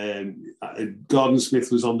 Gordon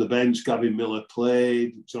Smith was on the bench. Gavin Miller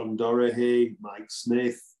played. John Dorahy, Mike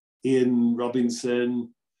Smith, Ian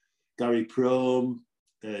Robinson, Gary Prome,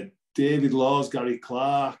 David Laws, Gary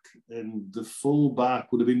Clark, and the full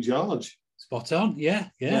back would have been George. Spot on, yeah,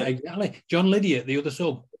 exactly. John Lydiot, the other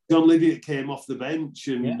sub. John Lydiot came off the bench,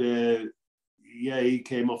 and he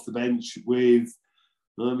came off the bench with.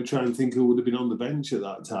 Let me try and think who would have been on the bench at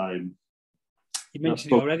that time. You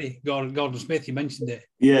mentioned it already, Gordon Smith. You mentioned it.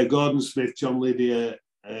 Yeah, Gordon Smith, John Lydiot.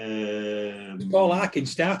 Paul Arkin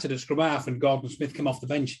started at scrum half, and Gordon Smith came off the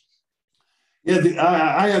bench. Yeah,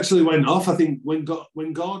 I actually went off. I think when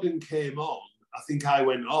Gordon came on, I think I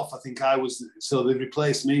went off. I think I was, so they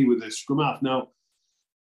replaced me with a scrum half. Now,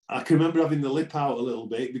 I can remember having the lip out a little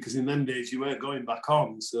bit because in them days you weren't going back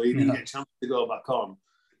on, so you didn't get a chance to go back on.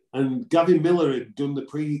 And Gavin Miller had done the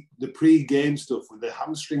pre-game stuff with a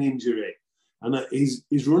hamstring injury, and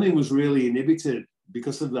his running was really inhibited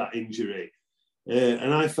because of that injury.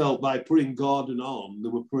 And I felt by putting Gordon on, they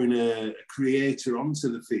were putting a creator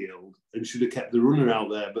onto the field and should have kept the runner out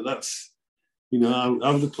there. But that's, I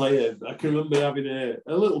was a player. I can remember having a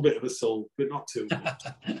little bit of a sulk, but not too much.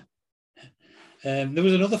 There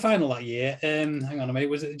was another final that year. Hang on a minute.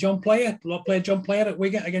 Was it John Player? Played John Player at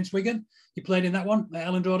Wigan against Wigan. You played in that one at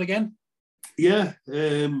Elland Road again? Yeah.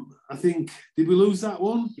 I think, did we lose that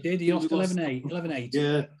one? You did. You lost 11-8.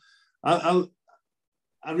 Yeah.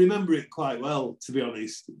 I remember it quite well, to be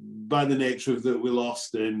honest, by the nature of that we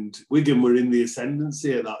lost, and Wigan were in the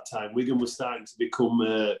ascendancy at that time. Wigan was starting to become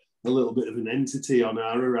a little bit of an entity on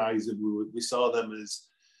our horizon. We saw them as,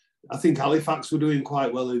 I think Halifax were doing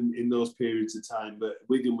quite well in those periods of time, but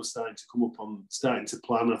Wigan was starting to come up on, starting to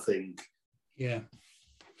plan, I think. Yeah.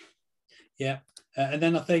 And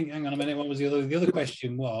then I think, hang on a minute, what was the other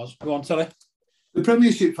question was? Go on, sorry. The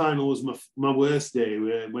Premiership final was my worst day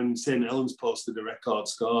when St Helens posted a record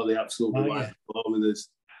score. They absolutely wiped the ball with us.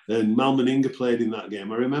 And Mal Meninga played in that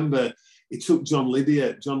game. I remember it took John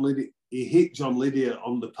Lydiot. He hit John Lydiot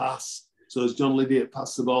on the pass. So as John Lydiot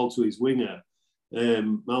passed the ball to his winger,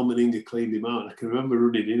 Mal Meninga cleaned him out. And I can remember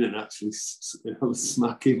running in and actually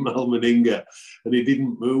smacking Mal Meninga, and he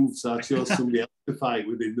didn't move. So I chose somebody else to fight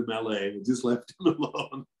with in the melee and just left him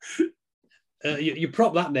alone. Your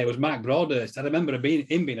prop that day was Mark Broadhurst. I remember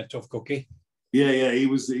him being a tough cookie. Yeah,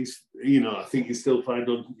 he's I think you still find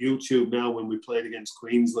on YouTube now when we played against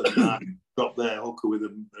Queensland, Mark dropped their hooker with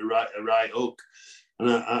a right hook,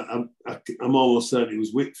 and I'm almost certain it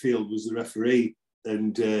was Wakefield was the referee,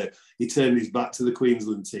 and he turned his back to the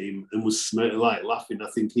Queensland team and was laughing.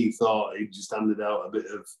 I think he thought he just handed out a bit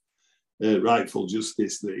of rightful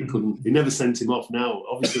justice that he couldn't. He never sent him off. Now,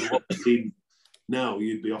 obviously, what he did. Now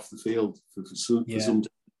you'd be off the field for some time.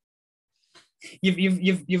 You've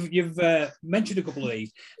mentioned a couple of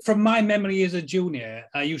these. From my memory as a junior,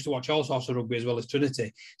 I used to watch all sorts of rugby as well as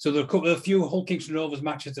Trinity. So there are a few Hull Kingston Rovers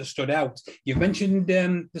matches that stood out. You've mentioned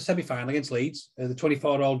the semi-final against Leeds, the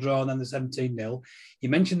 24-all draw and then the 17-0. You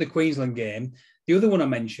mentioned the Queensland game. The other one I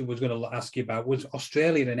mentioned was going to ask you about was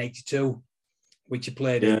Australia in '82, which you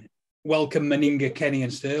played in. Welcome Meninga, Kenny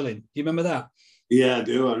and Sterling. Do you remember that? Yeah, I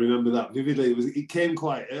do. I remember that vividly. It came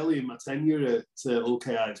quite early in my tenure at Hull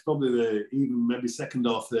KI. It's probably even maybe second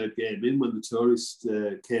or third game in when the tourists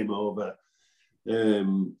came over.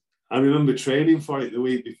 I remember training for it the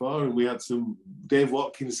week before, and we had Dave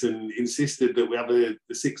Watkinson insisted that we have a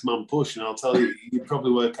 6-man push, and I'll tell you, you'd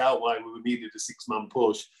probably work out why we needed a 6-man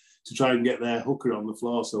push to try and get their hooker on the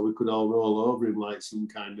floor so we could all roll over him like some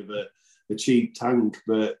kind of a cheap tank.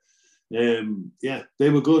 But yeah, they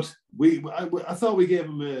were good. I thought we gave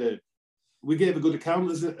them a good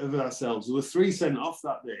account of ourselves. There were 3 sent off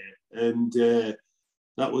that day, and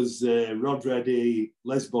that was Rod Reddy,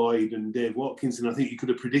 Les Boyd, and Dave Watkinson. I think you could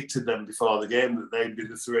have predicted them before the game that they'd be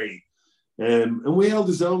the 3. And we held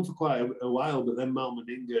the zone for quite a while, but then Mal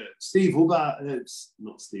Meninga, Steve Hubbard,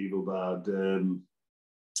 not Steve Hubbard,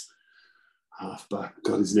 halfback.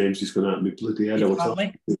 God, his name's just gone out of my bloody head.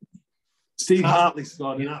 Steve Hartley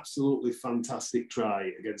scored an absolutely fantastic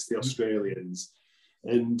try against the Australians.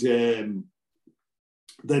 And then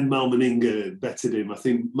Mal Meninga bettered him. I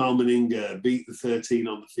think Mal Meninga beat the 13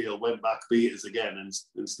 on the field, went back, beat us again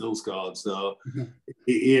and still scored. So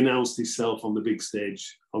he announced himself on the big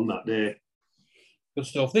stage on that day. Good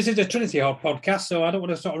stuff. This is a Trinity Hawk podcast, so I don't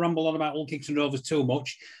want to sort of ramble on about Hull Kingston Rovers too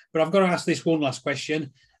much, but I've got to ask this one last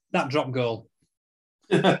question. That drop goal.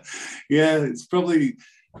 Yeah, it's probably...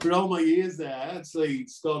 For all my years there, I actually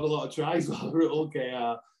scored a lot of tries while we were at Hull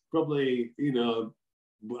KR. Probably,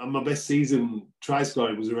 my best season try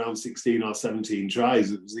scoring was around 16 or 17 tries.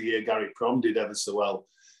 It was the year Gary Prom did ever so well.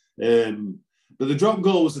 But the drop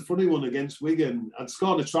goal was a funny one against Wigan. I'd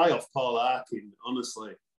scored a try off Paul Arkin,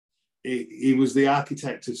 honestly. He was the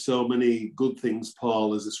architect of so many good things,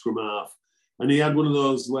 Paul, as a scrum half. And he had one of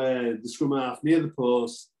those where the scrum half near the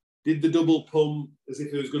post did the double pump as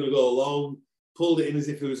if it was going to go long, pulled it in as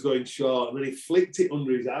if it was going short, and then he flicked it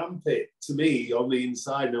under his armpit to me on the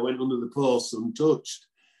inside, and I went under the post untouched.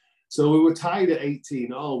 So we were tied at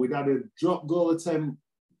 18 all. We'd had a drop goal attempt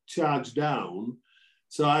charged down.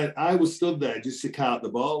 So I was stood there just to cart the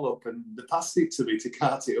ball up, and they passed it to me to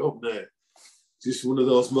cart it up there. Just one of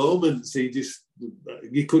those moments.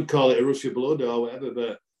 You could call it a rush of blood or whatever,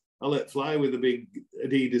 but I let fly with the big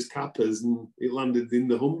Adidas Kappas and it landed in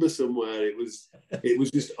the Humber somewhere. It was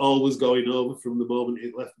just always going over from the moment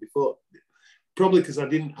it left my foot. Probably because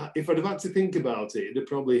if I'd have had to think about it, it'd have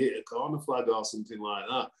probably hit a corner flag or something like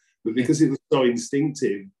that. But because it was so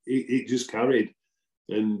instinctive, it just carried.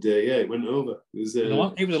 And it went over. It was a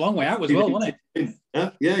long way out as well, wasn't it?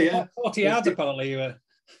 Yeah. 40 yards apparently you were.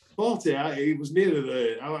 40, it was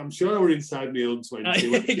near I'm sure I were inside my own 20.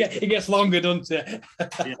 It gets longer, doesn't it?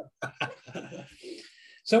 Yeah.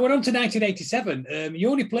 So we're on to 1987. You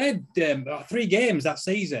only played 3 games that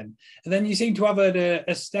season, and then you seem to have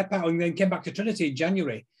a step out and then came back to Trinity in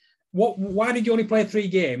January. Why did you only play 3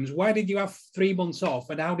 games? Why did you have 3 months off,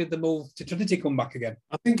 and how did the move to Trinity come back again?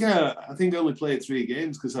 I think I only played 3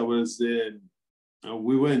 games because I was...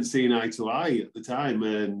 we weren't seeing eye to eye at the time,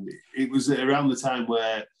 and it was around the time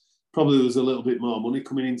where probably there was a little bit more money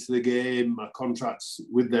coming into the game. My contracts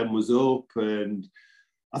with them was up, and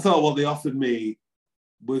I thought what they offered me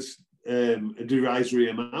was a derisory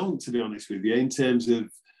amount, to be honest with you, in terms of,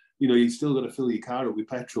 you still got to fill your car up with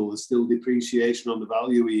petrol. There's still depreciation on the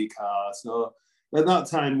value of your car. So at that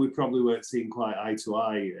time, we probably weren't seeing quite eye to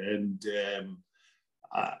eye. And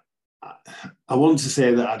I want to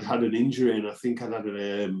say that I'd had an injury, and I think I'd had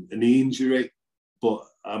a knee injury, but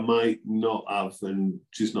I might not have, and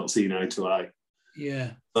just not seen eye to eye.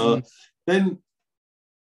 Yeah. Then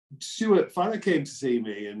Stuart Farrer came to see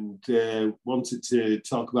me and wanted to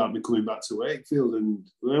talk about me coming back to Wakefield. And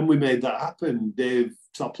when we made that happen, Dave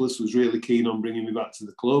Topless was really keen on bringing me back to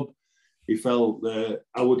the club. He felt that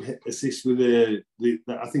I would assist with I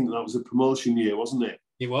think that was a promotion year, wasn't it?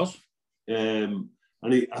 It was.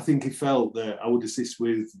 I think he felt that I would assist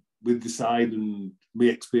with the side, and my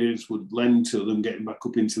experience would lend to them getting back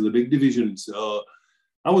up into the big division. So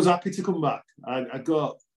I was happy to come back.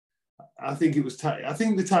 I think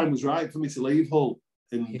the time was right for me to leave Hull,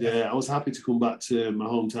 and I was happy to come back to my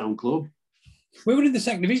hometown club. We were in the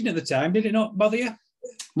second division at the time. Did it not bother you?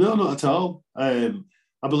 No, not at all. I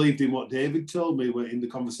believed in what David told me in the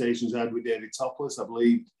conversations I had with David Topless. I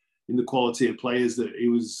believed in the quality of players that he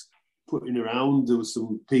was putting around. There were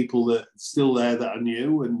some people that still there that I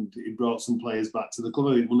knew, and he brought some players back to the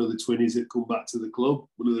club. I think one of the twinnies had come back to the club,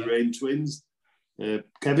 one of the Rain twins.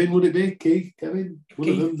 Kevin, would it be? Keith? Kevin? One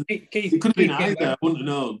of them. Keith, it could have been either, I wouldn't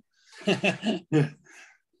have known.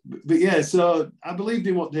 But yeah, so I believed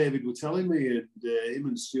in what David was telling me, and him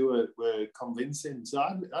and Stuart were convincing. So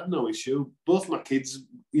I had no issue. Both my kids,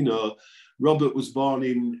 you know, Robert was born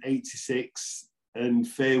in 86 and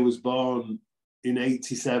Faye was born in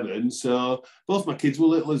 87. So both my kids were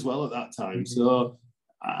little as well at that time. So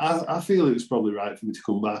I feel it was probably right for me to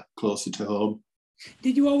come back closer to home.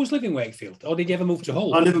 Did you always live in Wakefield, or did you ever move to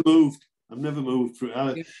Hull? I never moved. I've never moved.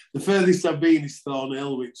 The furthest I've been is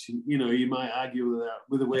Thornhill, which, you know, you might argue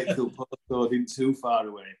with a Wakefield postcode isn't too far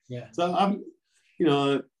away. Yeah. So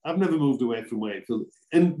I've never moved away from Wakefield.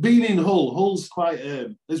 And being in Hull's quite,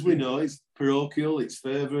 as we know, it's parochial, it's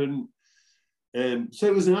fervent. So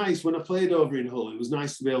it was nice when I played over in Hull. It was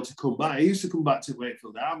nice to be able to come back. I used to come back to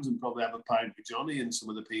Wakefield Arms and probably have a pint with Johnny and some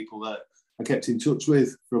of the people that I kept in touch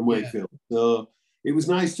with from Wakefield. Yeah. So it was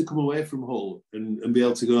nice to come away from Hull and be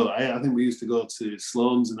able to go. I think we used to go to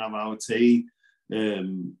Sloan's and have our tea,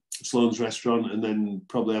 Sloan's restaurant, and then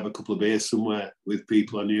probably have a couple of beers somewhere with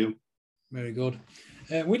people I knew. Very good.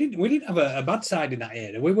 We didn't have a bad side in that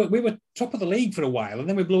era. We were top of the league for a while, and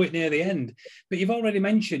then we blew it near the end. But you've already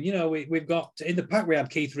mentioned, you know, we've got in the pack we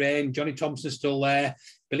had Keith Rain, Johnny Thompson still there,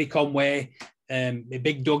 Billy Conway,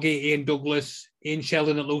 Big Dougie, Ian Douglas, Ian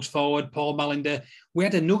Sheldon at loose forward, Paul Malinder. We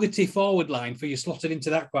had a nuggety forward line for you slotted into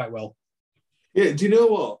that quite well. Yeah, do you know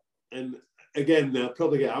what? And again, I'll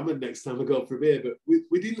probably get hammered next time I go for a beer, but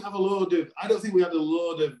we didn't have a load of, I don't think we had a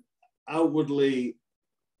load of outwardly,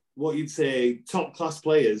 what you'd say, top class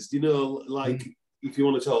players. You know, like if you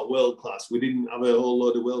want to talk world class, we didn't have a whole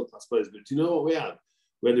load of world class players, but do you know what we had?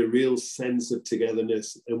 We had a real sense of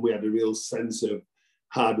togetherness, and we had a real sense of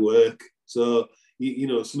hard work. So, you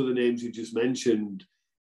know, some of the names you just mentioned,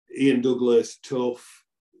 Ian Douglas, tough,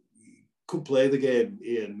 could play the game.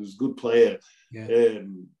 Ian was a good player. Yeah.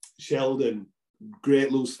 Sheldon,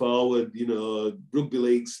 great loose forward, you know, rugby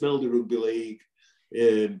league, smelled the rugby league.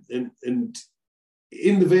 And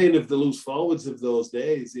in the vein of the loose forwards of those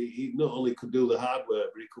days, he not only could do the hard work,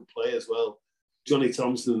 but he could play as well. Johnny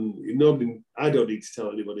Thompson, I don't need to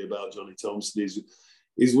tell anybody about Johnny Thompson.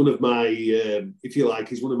 He's one of my, if you like,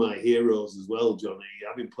 he's one of my heroes as well, Johnny.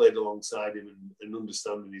 Having played alongside him and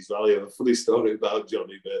understanding his value. I have a funny story about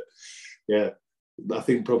Johnny, but yeah, I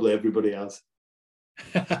think probably everybody has.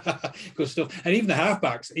 Good stuff. And even the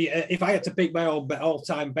halfbacks, if I had to pick my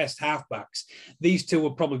all-time best halfbacks, these two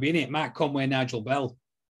would probably be in it, Mark Conway and Nigel Bell.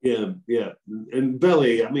 Yeah. And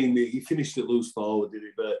Belly, I mean, he finished at loose forward, did he?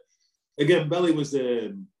 But again, Belly was,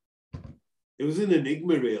 it was an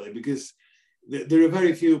enigma, really, because there are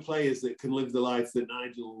very few players that can live the life that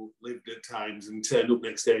Nigel lived at times and turn up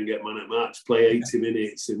next day and get man at match, play 80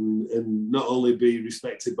 minutes and not only be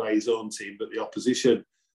respected by his own team, but the opposition.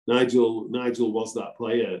 Nigel was that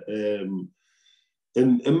player.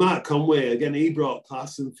 And Mark Conway, again, he brought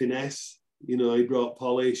class and finesse. You know, he brought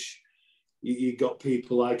polish. You got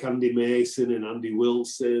people like Andy Mason and Andy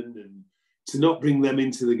Wilson, and to not bring them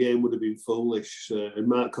into the game would have been foolish. And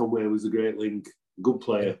Mark Conway was a great link, good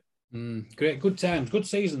player. Great, good times, good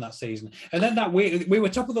season that season. And then we were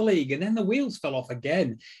top of the league, and then the wheels fell off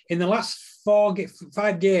again. In the last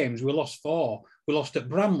 5 games, we lost 4. We lost at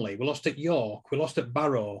Bramley, we lost at York, we lost at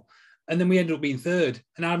Barrow, and then we ended up being 3rd.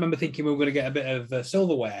 And I remember thinking we were going to get a bit of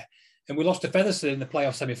silverware, and we lost to Featherstone in the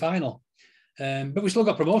playoff semi-final. But we still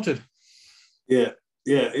got promoted. Yeah.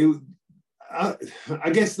 I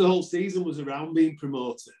guess the whole season was around being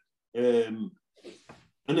promoted. And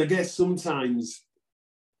I guess sometimes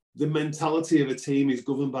the mentality of a team is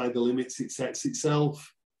governed by the limits it sets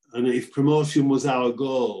itself. And if promotion was our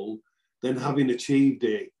goal, then having achieved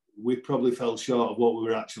it, we probably fell short of what we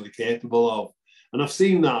were actually capable of. And I've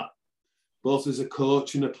seen that both as a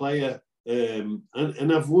coach and a player. And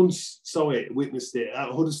I've once witnessed it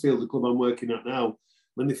at Huddersfield, the club I'm working at now,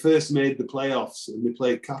 when they first made the playoffs and they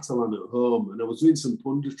played Catalan at home. And I was doing some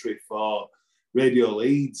punditry for Radio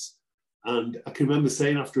Leeds. And I can remember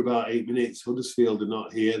saying after about 8 minutes, Huddersfield are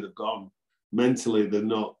not here, they've gone. Mentally, they're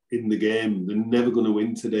not in the game. They're never going to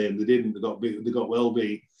win today. And they didn't. They got well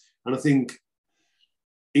beat. And I think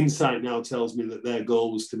insight now tells me that their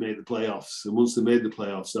goal was to make the playoffs. And once they made the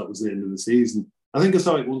playoffs, that was the end of the season. I think I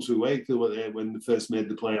saw it once with Wakefield when they first made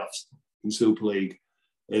the playoffs in Super League.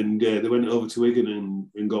 And they went over to Wigan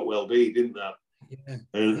and got well beat, didn't they? Yeah.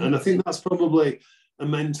 And I think that's probably a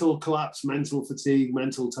mental collapse, mental fatigue,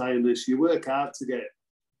 mental tiredness. You work hard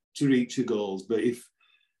to reach your goals, but if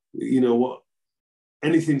you know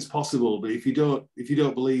anything's possible. But if you don't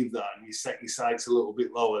believe that and you set your sights a little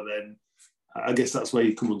bit lower, then I guess that's where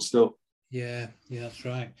you come unstuck. Yeah, that's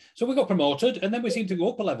right. So we got promoted, and then we seemed to go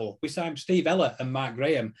up a level. We signed Steve Ella and Mark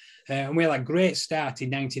Graham, and we had a great start in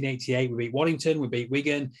 1988. We beat Warrington, we beat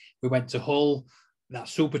Wigan, we went to Hull. That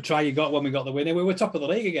super try you got when we got the winner, we were top of the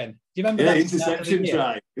league again. Do you remember that? Interception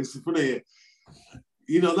try. It's funny.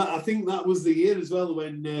 That I think that was the year as well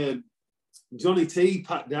when Johnny T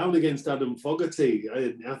packed down against Adam Fogarty.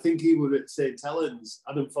 I think he was at St. Helens.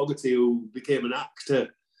 Adam Fogarty, who became an actor.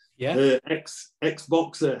 Yeah.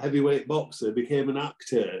 Ex-boxer, heavyweight boxer, became an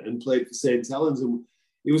actor and played for St. Helens. And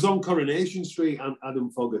he was on Coronation Street,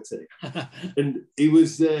 Adam Fogarty. And he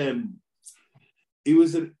was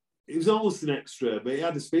almost an extra, but he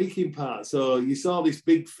had a speaking part. So you saw this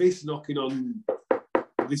big fist knocking on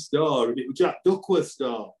this door, and it was Jack Duckworth's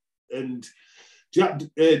door. And Jack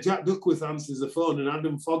Duckworth answers the phone, and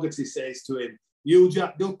Adam Fogarty says to him, "You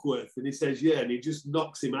Jack Duckworth?" And he says, "Yeah," and he just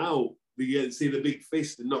knocks him out. You see the big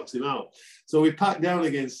fist and knocks him out. So we packed down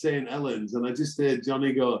against St. Helens, and I just heard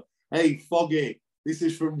Johnny go, "Hey, Foggy, this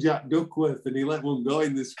is from Jack Duckworth," and he let one go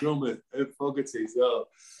in the scrum at Fogarty. So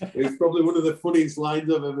it's probably one of the funniest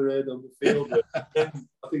lines I've ever heard on the field. Then,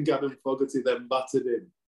 I think Adam Fogarty then battered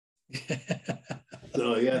him.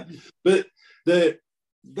 So yeah, but the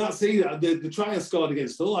try I scored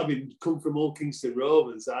against Hull, having come from Hull Kingston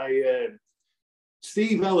Rovers,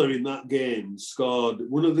 Steve Ella in that game scored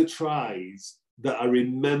one of the tries that I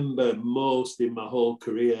remember most in my whole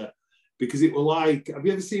career, because it was like, have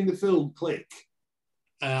you ever seen the film Click?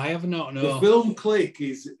 I have not, no. The film Click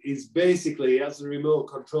is basically, it has the remote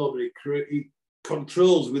control, but it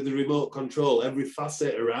controls with the remote control every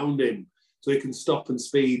facet around him, so he can stop and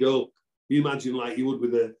speed up. You imagine like you would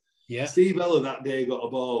with a... Yeah. Steve Ella that day got a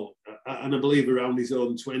ball, and I believe around his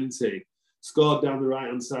own 20, scored down the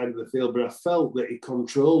right-hand side of the field, but I felt that he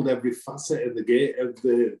controlled every facet of the gate of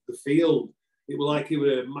the field. It was like he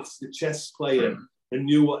was a master chess player and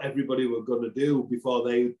knew what everybody were going to do before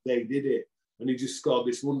they did it. And he just scored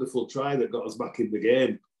this wonderful try that got us back in the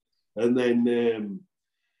game. And then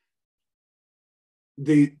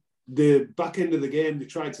the back end of the game, they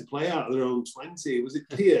tried to play out of their own 20. Was it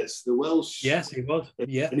Pierce, the Welsh? Yes, he was.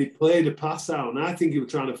 Yeah. And he played a pass out, and I think he was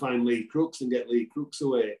trying to find Lee Crooks and get Lee Crooks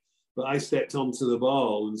away. But I stepped onto the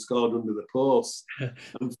ball and scored under the post.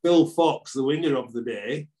 And Phil Fox, the winger of the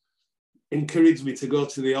day, encouraged me to go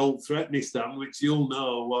to the old Threateney stand, which you'll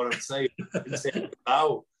know what I'm saying, and say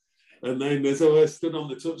out. And then as I stood on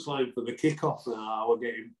the touchline for the kickoff, and I was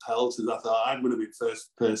getting pelted. I thought, I'm going to be the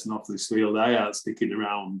first person off this field. I ain't sticking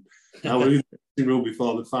around. I was in the room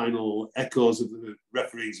before the final echoes of the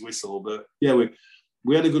referee's whistle. But yeah,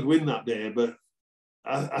 we had a good win that day. But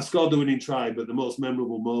I scored the winning try, but the most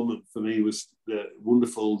memorable moment for me was the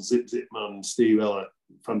wonderful zip man, Steve Ella.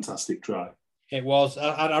 Fantastic try. It was.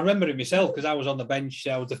 I remember it myself because I was on the bench.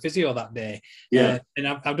 I was the physio that day. Yeah. And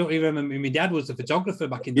I don't even remember. My dad was the photographer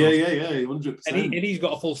back in those. Yeah, 100%. And he's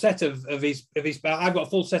got a full set of his. I've got a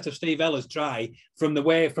full set of Steve Ella's try from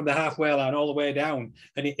the halfway line all the way down.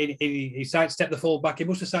 And he sidestepped the fullback. He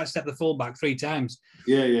must have sidestepped the fullback 3 times.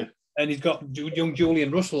 Yeah. And he's got young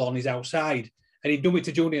Julian Russell on his outside. And he'd done it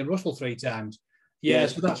to Julian Russell 3 times. Yeah,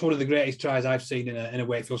 so that's one of the greatest tries I've seen in a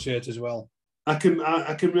Wakefield shirt as well. I can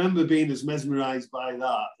remember being as mesmerised by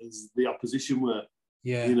that as the opposition were.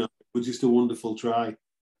 Yeah. It was just a wonderful try.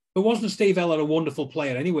 But wasn't Steve Ella a wonderful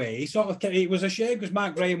player anyway? It was a shame because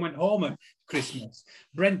Mark Graham went home at Christmas.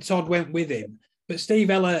 Brent Todd went with him. But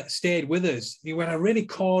Steve Ella stayed with us. He were a really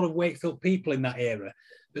core of Wakefield people in that era.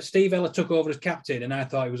 But Steve Ella took over as captain, and I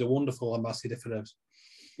thought he was a wonderful ambassador for us.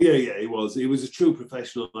 Yeah, he was. He was a true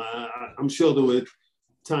professional. I'm sure there were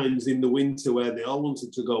times in the winter where they all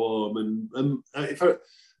wanted to go home. And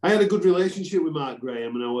I had a good relationship with Mark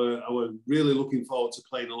Graham, and I were really looking forward to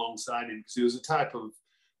playing alongside him because he was a type of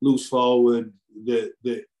loose forward that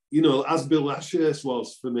as Bill Ashurst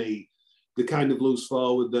was for me, the kind of loose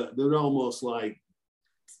forward that they're almost like,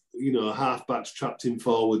 halfbacks trapped in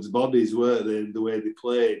forwards' bodies, weren't they, the way they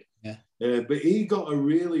played. Yeah. But he got a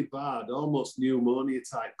really bad, almost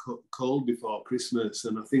pneumonia-type cold before Christmas,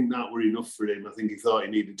 and I think that were enough for him. I think he thought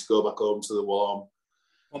he needed to go back home to the warm.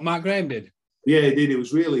 What Mark Graham did? Yeah, he did. He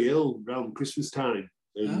was really ill around Christmas time.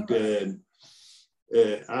 And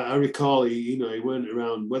right. I recall he weren't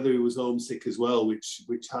around, whether he was homesick as well, which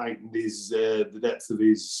heightened the depth of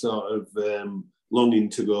his sort of longing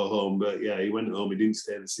to go home. But yeah, he went home. He didn't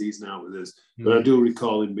stay the season out with us. But I do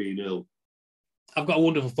recall him being ill. I've got a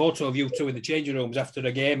wonderful photo of you two in the changing rooms after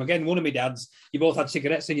the game. Again, one of my dads, you both had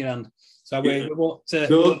cigarettes in your hand. So we won't...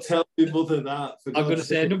 don't tell your mother that. I'm going to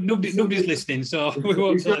say, nobody's listening, so we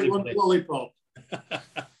won't tell anybody. Lollipop.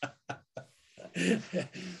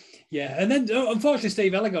 Yeah, and then unfortunately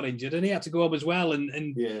Steve Ella got injured and he had to go home as well.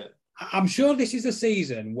 And Yeah. I'm sure this is a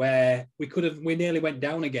season where we nearly went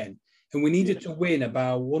down again, and we needed to win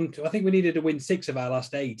about I think we needed to win 6 of our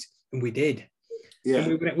last 8, and we did. Yeah.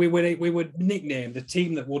 And we were nicknamed the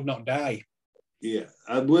team that would not die. Yeah,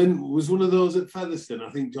 and when was one of those at Featherstone? I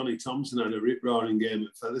think Johnny Thompson had a rip-roaring game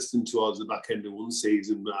at Featherstone towards the back end of one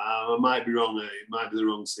season, but I might be wrong. It might be the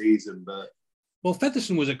wrong season, but... Well,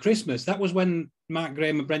 Featherstone was at Christmas. That was when Mark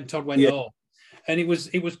Graham and Brent Todd went home. And it was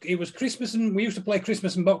Christmas, and we used to play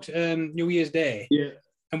Christmas and New Year's Day. Yeah.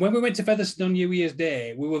 And when we went to Featherstone on New Year's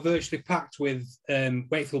Day, we were virtually packed with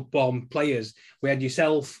Wakefield-born players. We had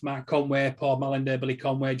yourself, Mark Conway, Paul Mallender, Billy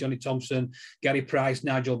Conway, Johnny Thompson, Gary Price,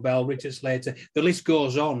 Nigel Bell, Richard Slater. The list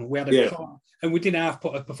goes on. We had and we did half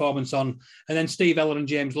put a performance on. And then Steve Eller and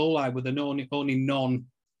James Lowline were the only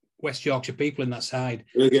non-West Yorkshire people in that side.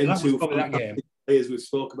 Again, so that was probably that game. Players we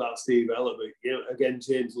spoke about Steve Eller, but again,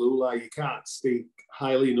 James Lowline, you can't speak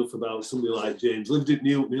highly enough about somebody like James. Lived at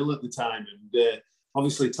Newton Hill at the time, and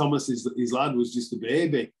obviously Thomas, his lad, was just a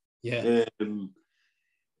baby. Yeah.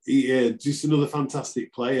 Just another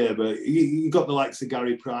fantastic player. But you got the likes of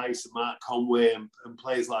Gary Price and Mark Conway and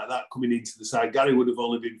players like that coming into the side. Gary would have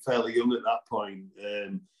only been fairly young at that point.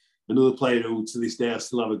 Another player who, to this day, I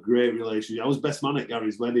still have a great relationship. I was best man at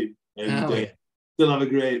Gary's wedding. And still have a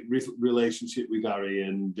great relationship with Gary.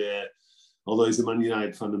 And although he's a Man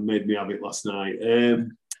United fan and made me have it last night.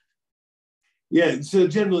 So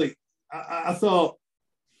generally, I thought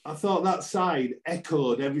that side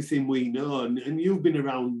echoed everything we know, and you've been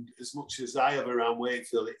around as much as I have around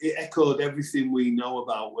Wakefield. It echoed everything we know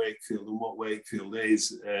about Wakefield and what Wakefield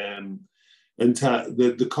is, and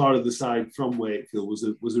the core of the side from Wakefield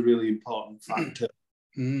was a really important factor.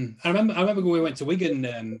 I remember when we went to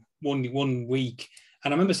Wigan one week,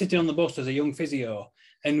 and I remember sitting on the bus as a young physio,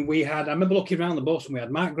 and I remember looking around the bus, and we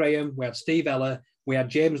had Mark Graham, we had Steve Eller, we had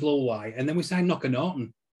James Lowline, and then we signed Knocker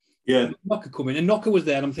Norton. Yeah, Knocker coming, and Knocker was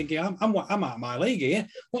there, and I'm thinking, I'm out of my league here.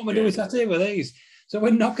 What am I doing sat here with these? So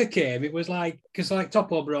when Knocker came, it was because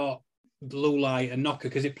Topo brought Lowline and Knocker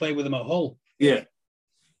because he played with them at Hull. Yeah,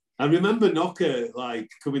 I remember Knocker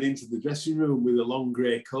coming into the dressing room with a long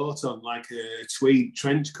grey coat on, like a tweed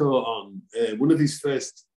trench coat on. One of his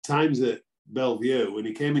first times at Bellevue, when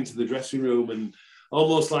he came into the dressing room and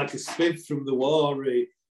almost like a spiv from the war,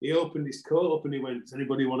 he opened his coat up and he went, "Does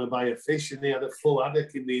anybody want to buy a fish?" And he had a full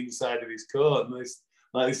haddock in the inside of his coat. And this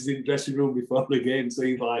is in the dressing room before the game. So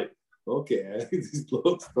he's like, okay, this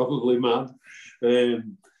bloke's probably mad.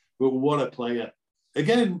 But what a player.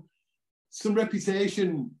 Again, some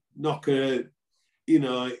reputation, Knocker,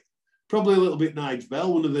 probably a little bit Nigel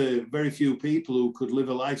Bell, one of the very few people who could live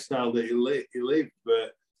a lifestyle that he lived,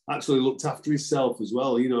 but actually looked after himself as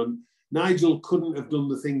well. Nigel couldn't have done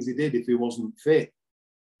the things he did if he wasn't fit.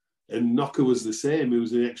 And Knocker was the same. He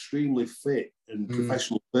was an extremely fit and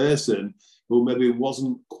professional person who maybe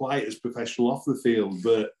wasn't quite as professional off the field.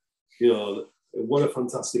 But, what a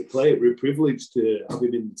fantastic player. We're privileged to have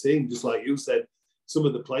him in the team. Just like you said, some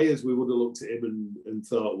of the players, we would have looked at him and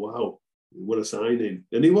thought, wow, what a signing.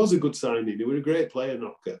 And he was a good signing. He was a great player,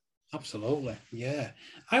 Knocker. Absolutely, yeah.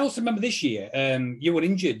 I also remember this year, you were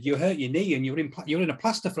injured. You hurt your knee and you were in a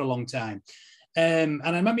plaster for a long time. And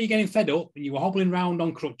I remember you getting fed up and you were hobbling around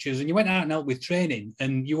on crutches and you went out and helped with training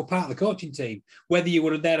and you were part of the coaching team, whether you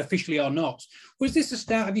were there officially or not. Was this the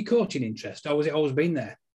start of your coaching interest or was it always been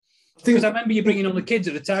there? Because I remember you bringing on the kids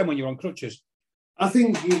at the time when you were on crutches. I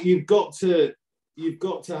think you've got to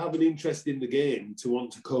have an interest in the game to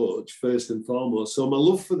want to coach first and foremost. So my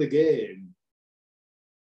love for the game,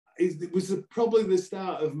 it was probably the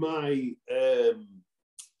start of my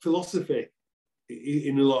philosophy.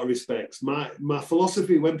 In a lot of respects, my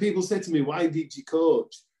philosophy, when people say to me, "Why did you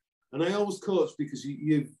coach?" and I always coach because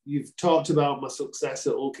you've talked about my success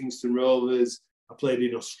at Hull Kingston Rovers. I played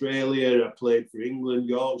in Australia, I played for England,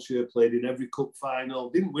 Yorkshire, played in every cup final.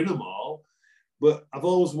 Didn't win them all, but I've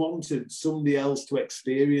always wanted somebody else to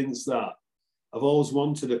experience that. I've always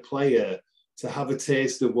wanted a player to have a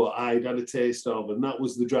taste of what I'd had a taste of, and that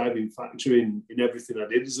was the driving factor in everything I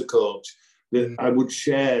did as a coach. That I would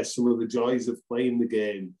share some of the joys of playing the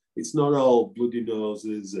game. It's not all bloody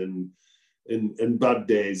noses and bad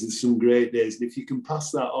days. It's some great days. And if you can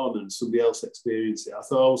pass that on and somebody else experience it, I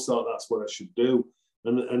always thought that's what I should do.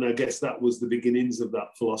 And I guess that was the beginnings of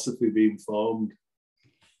that philosophy being formed.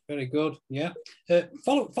 Very good, yeah.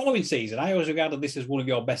 Following season, I always regarded this as one of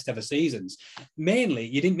your best ever seasons. Mainly,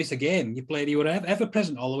 you didn't miss a game. You were ever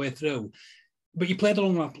present all the way through. But you played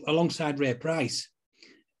alongside Ray Price.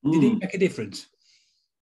 Did he make a difference?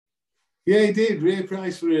 Yeah, he did. Ray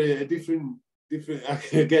Price were a different different.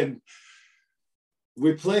 Again,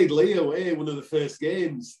 we played Lee away one of the first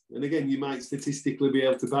games, and again, you might statistically be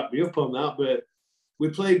able to back me up on that, but we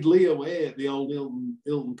played Lee away at the old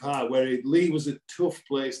Hilton Park, where Lee was a tough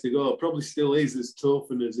place to go. Probably still is as tough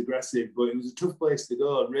and as aggressive, but it was a tough place to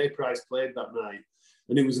go. And Ray Price played that night,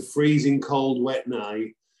 and it was a freezing cold, wet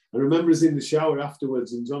night. I remember us in the shower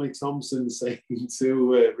afterwards, and Johnny Thompson saying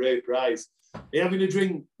to Ray Price, "Are you having a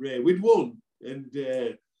drink, Ray? We'd won." And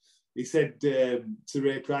he said to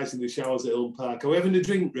Ray Price in the showers at Hilton Park, "Are we having a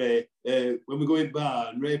drink, Ray, when we go in bar?"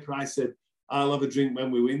 And Ray Price said, "I'll have a drink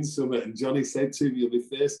when we win something." And Johnny said to him, "You'll be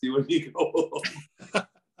thirsty when you go home."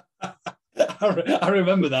 I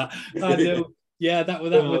remember that. I do. Yeah, that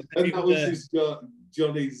was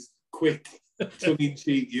Johnny's quick,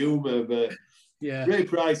 tongue-in-cheek humour. But yeah, Ray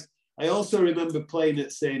Price. I also remember playing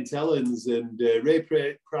at St Helens, and Ray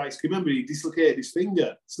Price. Remember, he dislocated his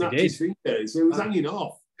finger, snapped his finger, so it was hanging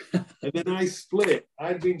off. And then I split.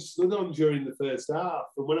 I'd been stood on during the first half,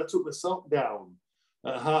 and when I took the sock down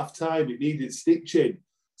at half time, it needed stitching.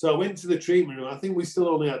 So I went to the treatment room. I think we still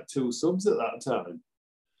only had 2 subs at that time.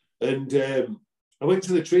 And I went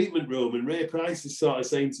to the treatment room, and Ray Price is sort of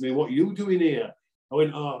saying to me, "What are you doing here?" I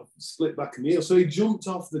went, "Oh, split back and heel." So he jumped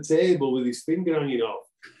off the table with his finger hanging off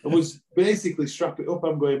and was basically, "Strap it up,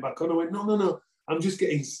 I'm going back on." I went, No, I'm just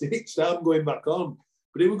getting stitched. I'm going back on.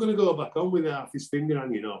 But he was going to go back on with half his finger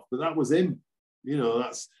hanging off. But that was him. You know,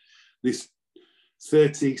 that's this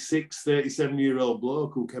 36, 37-year-old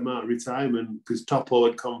bloke who came out of retirement because Topo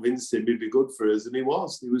had convinced him he'd be good for us, and he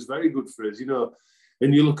was. He was very good for us, you know.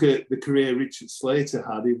 And you look at the career Richard Slater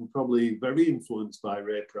had, he was probably very influenced by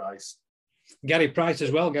Ray Price. Gary Price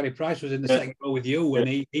as well. Gary Price was in the second row with you, and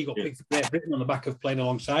he got picked for Great Britain on the back of playing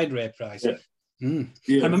alongside Ray Price. Yeah. I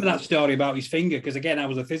remember that story about his finger, because again, I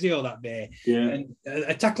was a physio that day. Yeah. And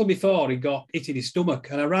a tackle before, he got hit in his stomach,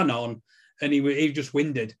 and I ran on, and he just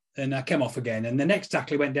winded, and I came off again. And the next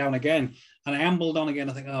tackle, he went down again, and I ambled on again.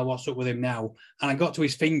 I think, oh, what's up with him now? And I got to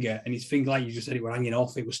his finger, and his finger, like you just said, it was hanging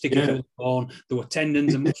off. It was sticking through the bone. There were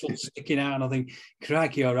tendons and muscles sticking out, and I think,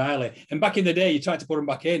 crikey, O'Reilly. And back in the day, you tried to put him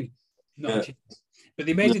back in. But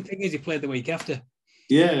the amazing thing is, he played the week after.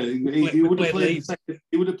 Yeah, he would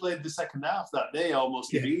have played the second half that day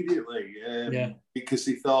almost immediately, because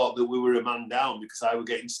he thought that we were a man down because I was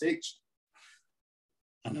getting stitched.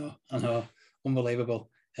 I know, unbelievable.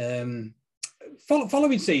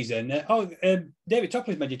 Following season, David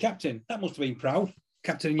Topley's made you captain. That must have been proud,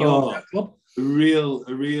 captain in your club. A real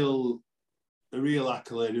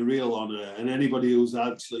accolade, a real honour, and anybody who's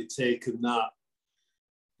actually taken that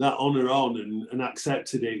honour on and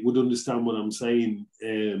accepted it would understand what I'm saying.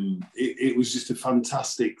 It was just a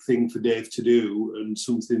fantastic thing for Dave to do, and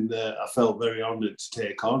something that I felt very honoured to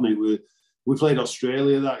take on. We played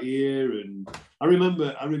Australia that year, and I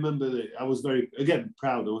remember that I was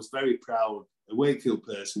proud. I was very proud, a Wakefield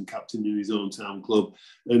person, captain in his own town club,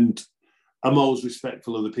 and I'm always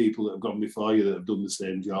respectful of the people that have gone before you that have done the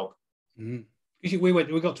same job. Mm-hmm.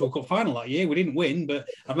 We got to a cup final that year. We didn't win, but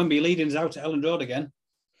I remember you leading us out at Ellen Road again.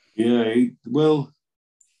 Yeah, well,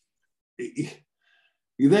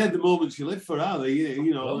 they're the moments you live for, are they?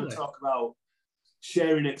 You know, I want to talk about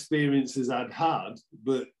sharing experiences I'd had,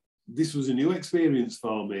 but this was a new experience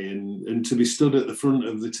for me, and to be stood at the front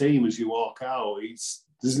of the team as you walk out, it's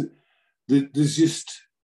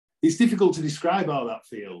difficult to describe how that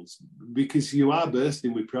feels, because you are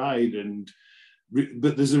bursting with pride,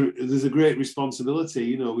 but there's a great responsibility,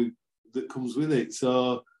 you know, that comes with it.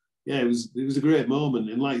 So yeah, it was a great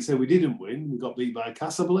moment, and like I said, we didn't win. We got beat by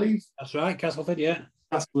Cass, I believe. That's right, Castleford. Yeah,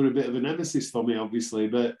 Cass were a bit of a nemesis for me, obviously,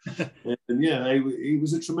 but and yeah, it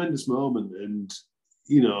was a tremendous moment, and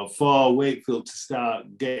you know, for Wakefield to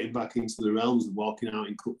start getting back into the realms and walking out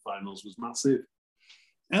in cup finals was massive.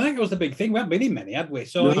 I think it was the big thing. We hadn't been in many, had we?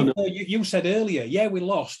 So you said earlier, we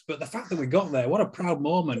lost, but the fact that we got there, what a proud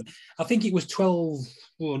moment. I think it was 12,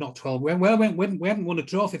 well, not 12. We hadn't won a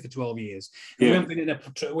trophy for 12 years. Yeah. We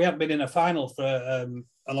haven't been in a final for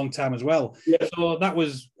a long time as well. Yeah. So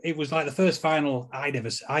it was like the first final I'd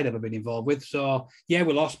ever been involved with. So yeah,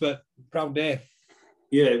 we lost, but proud day.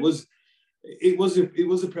 Yeah, it was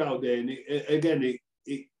a proud day, and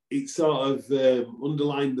it sort of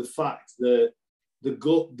underlined the fact that the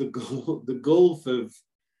gulf of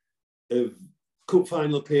cup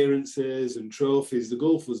final appearances and trophies, the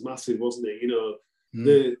gulf was massive, wasn't it? You know,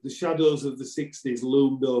 the shadows of the 60s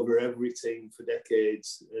loomed over every team for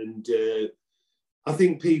decades, and I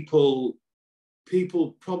think people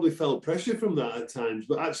probably felt pressure from that at times,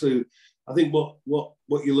 but actually I think what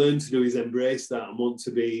you learn to do is embrace that and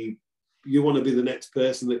you want to be the next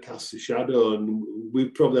person that casts a shadow, and we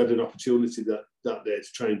probably had an opportunity that day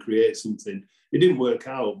to try and create something. it didn't work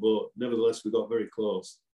out, but nevertheless, we got very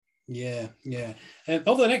close. Yeah, yeah.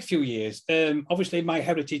 Over the next few years, obviously my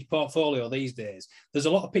heritage portfolio these days, there's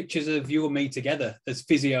a lot of pictures of you and me together as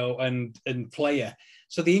physio and player.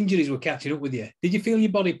 So the injuries were catching up with you. Did you feel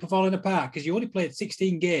your body falling apart? Because you only played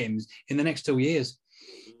 16 games in the next 2 years.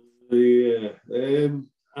 Yeah,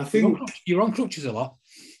 I think... You're on crutches a lot.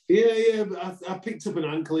 Yeah, but I picked up an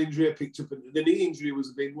ankle injury. I picked up the knee injury was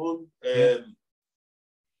a big one.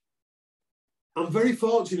 I'm very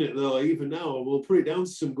fortunate, though, even now. We'll put it down to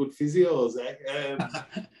some good physios.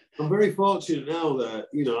 I'm very fortunate now that,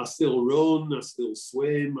 I still run, I still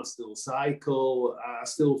swim, I still cycle. I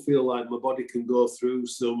still feel like my body can go through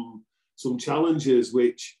some challenges,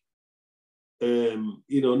 which,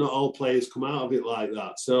 not all players come out of it like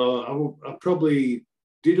that. So I probably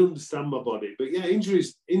did understand my body. But, yeah,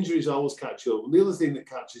 injuries always catch up. And the other thing that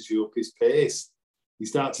catches you up is pace. You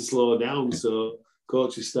start to slow down, so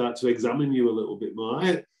coaches start to examine you a little bit more.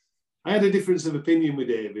 I had a difference of opinion with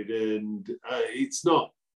David, and it's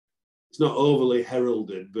not overly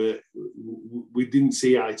heralded, but we didn't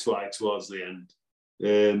see eye to eye towards the end,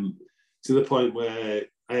 to the point where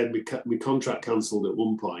I had my contract cancelled at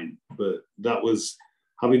one point, but that was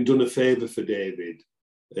having done a favour for David.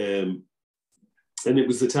 And it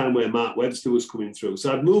was the time where Mark Webster was coming through.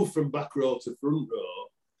 So I'd moved from back row to front row,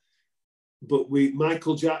 but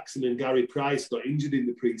Michael Jackson and Gary Price got injured in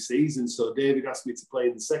the pre-season, so David asked me to play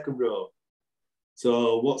in the second row.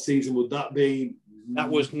 So what season would that be? That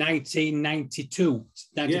was 1992.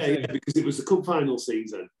 Yeah, because it was the cup final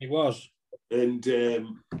season. It was. And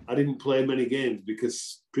I didn't play many games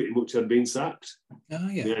because pretty much I'd been sacked. Oh,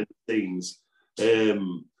 yeah. Behind the scenes.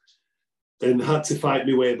 And had to fight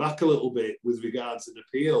my way back a little bit with regards to an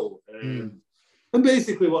appeal. And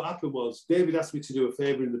basically what happened was David asked me to do a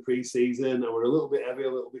favour in the pre-season. I were a little bit heavy,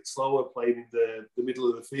 a little bit slower, playing in the middle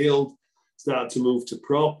of the field. Started to move to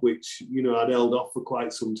prop, which, I'd held off for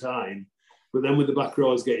quite some time. But then with the back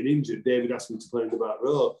rows getting injured, David asked me to play in the back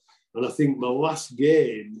row. And I think my last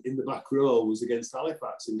game in the back row was against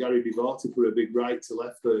Halifax, and Gary Devorty put a big right to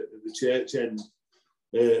left at the church end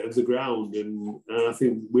of the ground. And I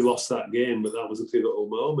think we lost that game, but that was a pivotal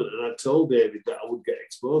moment. And I told David that I would get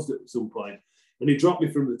exposed at some point. And he dropped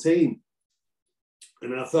me from the team.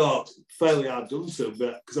 And I thought, fairly hard done so,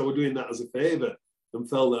 but because I was doing that as a favour, and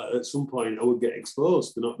felt that at some point I would get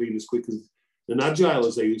exposed for not being as quick and agile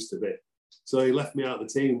as I used to be. So he left me out of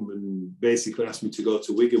the team and basically asked me to go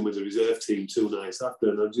to Wigan with the reserve team 2 nights after.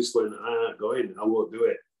 And I just went, I ain't going, I won't do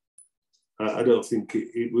it. I don't think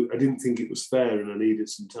I didn't think it was fair, and I needed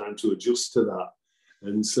some time to adjust to that.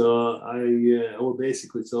 And so I was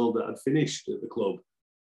basically told that I'd finished at the club.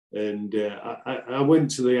 And I went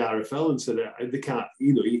to the RFL and said, they can't,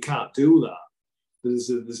 you can't do that.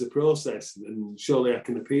 There's a process, and surely I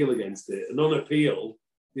can appeal against it. And on appeal,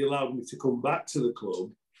 they allowed me to come back to the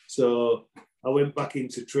club. So I went back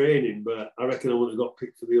into training, but I reckon I wouldn't have got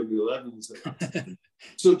picked for the under-11s.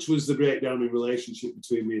 Such was the breakdown in relationship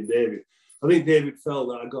between me and David. I think David felt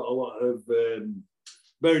that I got a lot of,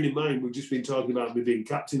 bearing in mind, we've just been talking about me being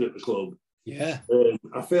captain at the club. Yeah.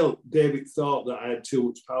 I felt David thought that I had too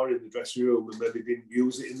much power in the dressing room and maybe didn't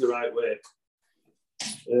use it in the right way.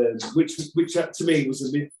 Which to me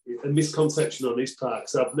was a misconception on his part,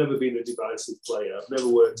 because I've never been a divisive player. I've never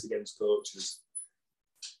worked against coaches.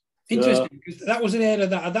 Interesting, because that was an area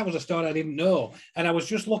that was a story I didn't know. And I was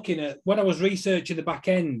just looking at, when I was researching the back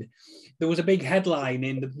end, there was a big headline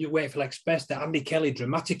in the New Wakefield Express that Andy Kelly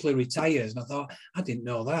dramatically retires. And I thought, I didn't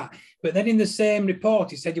know that. But then in the same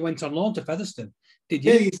report, he said you went on loan to Featherstone. Did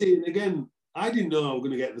you? Yeah, you see, and again, I didn't know I was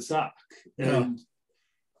going to get the sack. No.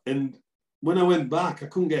 And when I went back, I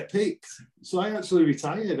couldn't get picked. So I actually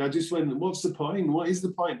retired. I just went, what's the point? What is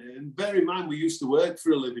the point? And bear in mind, we used to work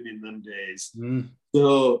for a living in them days.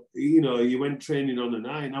 So, you went training on a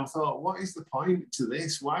night, and I thought, what is the point to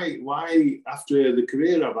this? Why after the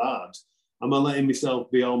career I've had, am I letting myself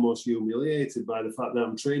be almost humiliated by the fact that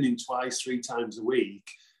I'm training 2-3 times a week,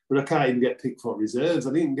 but I can't even get picked for reserves?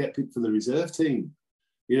 I didn't get picked for the reserve team.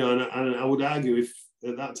 And I would argue if,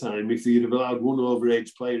 at that time, if you'd have allowed one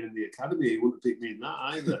overage player in the academy, he wouldn't have picked me in that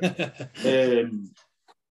either.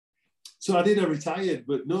 So I retired,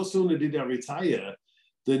 but no sooner did I retire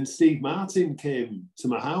than Steve Martin came to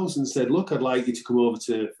my house and said, look, I'd like you to come over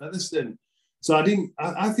to Featherstone. So I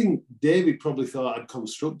think David probably thought I'd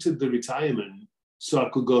constructed the retirement so I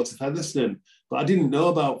could go to Featherstone, but I didn't know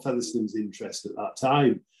about Featherstone's interest at that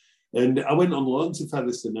time. And I went on loan to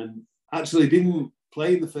Featherstone and actually didn't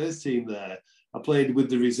play in the first team there. I played with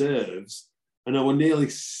the reserves, and I was nearly,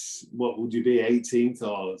 18th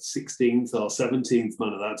or 16th or 17th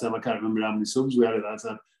man at that time. I can't remember how many subs we had at that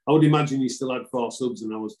time. I would imagine he still had 4 subs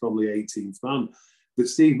and I was probably 18th man. But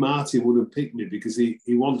Steve Martin wouldn't pick me because he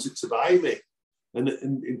wanted to buy me.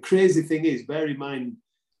 And crazy thing is, bear in mind,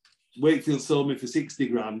 Wakefield sold me for 60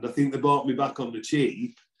 grand. I think they bought me back on the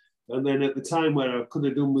cheap. And then at the time where I could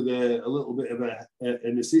have done with a little bit of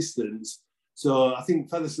an assistance. So I think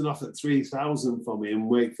Featherstone offered 3,000 for me and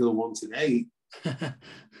Wakefield wanted 8.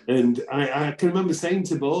 And I can remember saying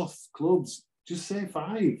to both clubs, just say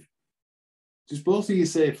 5. Just both of you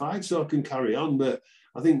say 5 so I can carry on. But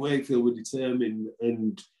I think Wakefield were determined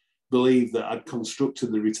and believed that I'd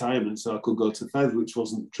constructed the retirement so I could go to Feather, which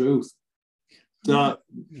wasn't the truth. So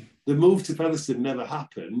the move to Featherstone never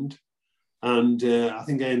happened. And I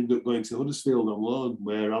think I ended up going to Huddersfield on loan,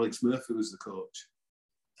 where Alex Murphy was the coach.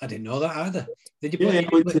 I didn't know that either. Did you play?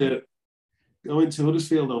 Yeah, I went to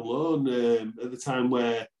Huddersfield on loan at the time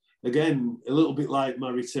where, again, a little bit like my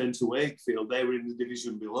return to Wakefield, they were in the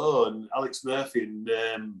division below, and Alex Murphy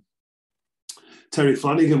and Terry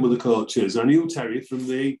Flanagan were the coaches. I knew Terry from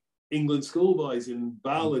the England schoolboys in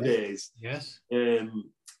Barla days. Yes. And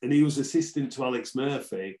he was assistant to Alex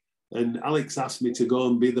Murphy. And Alex asked me to go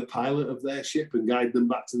and be the pilot of their ship and guide them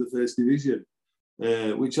back to the first division,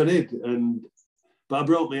 which I did. But I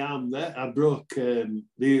broke my arm there. I broke the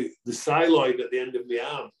styloid at the end of my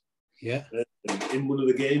arm. Yeah. In one of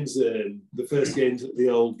the games, the first games at the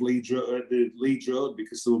old Leeds Road,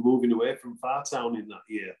 because they were moving away from Fartown in that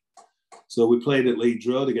year. So we played at Leeds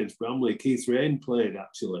Road against Bramley. Keith Rain played,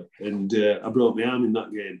 actually. And I broke my arm in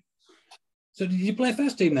that game. So did you play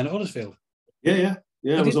first team then at Huddersfield? Yeah.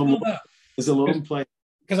 I was on as a lone player.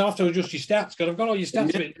 Because I have to adjust your stats, because I've got all your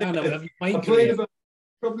stats written down of your playing career.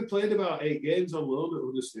 Probably played about 8 games on loan at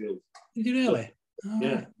Huddersfield. Did you really? Yeah.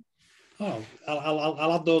 Right. Oh,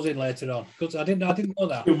 I'll add those in later on. Because I didn't know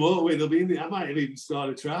that. I might have even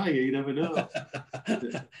started trying. You never know.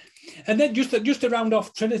 And then just to round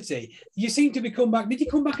off Trinity, you seem to be come back. Did you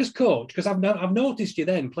come back as coach? Because I've noticed you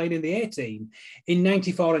then playing in the A team in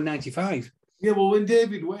 '94 and '95. Yeah, well, when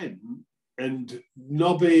David went and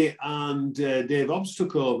Nobby and Dave Hobbs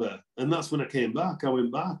took over, and that's when I came back. I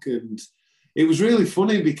went back, and it was really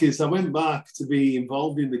funny because I went back to be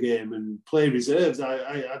involved in the game and play reserves.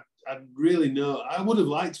 I really know I would have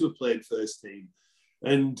liked to have played first team,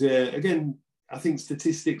 and again, I think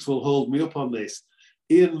statistics will hold me up on this.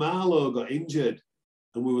 Ian Marlowe got injured,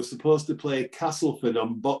 and we were supposed to play Castleford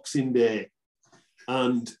on Boxing Day,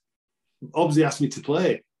 and Hobbsy asked me to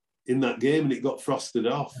play in that game, and it got frosted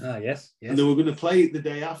off. Yes. And they were going to play it the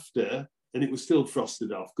day after, and it was still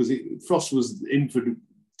frosted off because frost was in for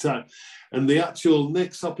time. And the actual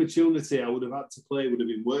next opportunity I would have had to play would have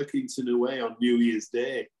been Workington away on New Year's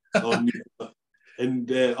Day. And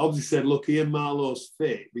Hobbsy said, "Look, Ian Marlowe's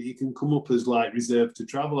fit, but you can come up as like reserve to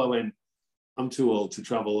travel." I went, "I'm too old to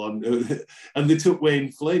travel on," and they took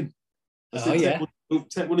Wayne Flynn. I said,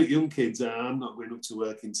 take one of young kids. I'm not going up to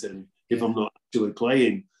Workington if I'm not actually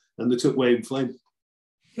playing. And they took Wayne Flynn.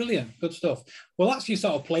 Brilliant, good stuff. Well, that's your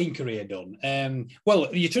sort of playing career done.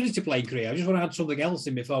 Well, your Trinity playing career. I just want to add something else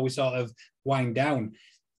in before we sort of wind down.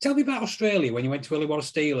 Tell me about Australia when you went to Illawarra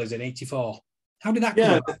Steelers in '84. How did that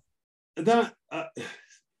come about?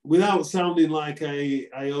 Without sounding like I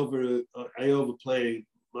overplay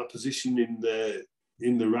my position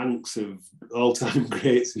in the ranks of all-time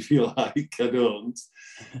greats, if you like. I don't.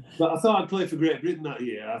 But I thought I'd play for Great Britain that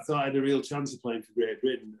year. I thought I had a real chance of playing for Great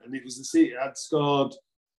Britain. And it was I'd scored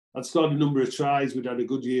a number of tries. We'd had a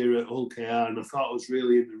good year at Hull KR, and I thought I was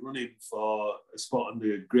really in the running for a spot on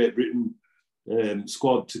the Great Britain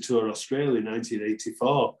squad to tour Australia in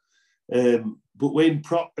 1984. But Wayne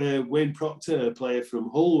Proctor, a player from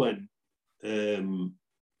Hull, went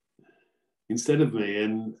instead of me.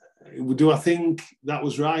 And do I think that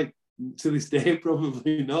was right? To this day,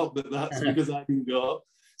 probably not, but that's because I didn't go.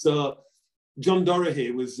 So John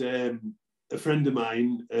Dorahy was a friend of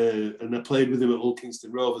mine, and I played with him at Hull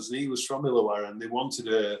Kingston Rovers, and he was from Illawarra, and they wanted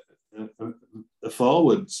a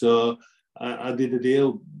forward. So I did a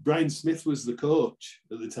deal. Brian Smith was the coach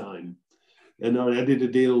at the time, and I did a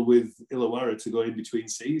deal with Illawarra to go in between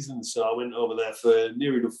seasons. So I went over there for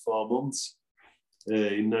near enough 4 months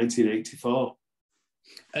in 1984.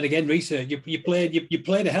 And again, research. You played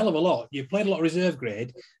a hell of a lot. You played a lot of reserve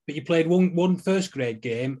grade, but you played one first grade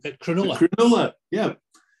game at Cronulla. Cronulla, yeah,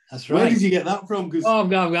 that's right. Where did you get that from? I've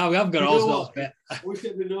got all sorts. I wish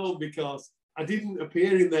I'd known because I didn't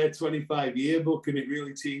appear in their 25 yearbook, and it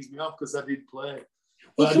really teased me off because I did play.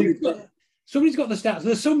 Well, somebody's got the stats.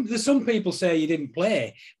 There's some people say you didn't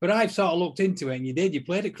play, but I've sort of looked into it, and you did. You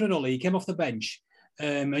played at Cronulla. You came off the bench.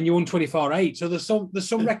 And you won 24-8. So there's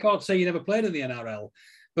some records say you never played in the NRL,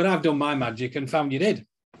 but I've done my magic and found you did.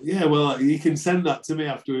 Yeah, well, you can send that to me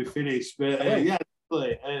after we finish. But yeah,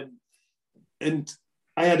 and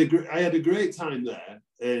I had a great time there,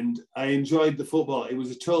 and I enjoyed the football. It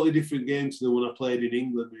was a totally different game to the one I played in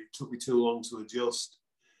England. It took me too long to adjust.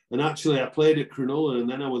 And actually, I played at Cronulla, and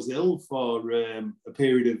then I was ill for a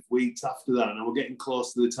period of weeks after that, and I was getting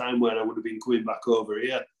close to the time where I would have been coming back over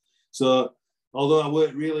here. So, although I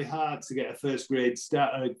worked really hard to get a first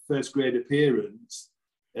grade appearance,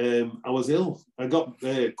 I was ill. I got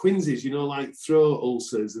quinsies, like throat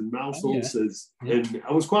ulcers and mouth ulcers, and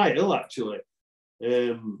I was quite ill actually.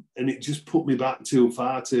 And it just put me back too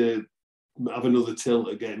far to have another tilt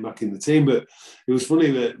at getting back in the team. But it was funny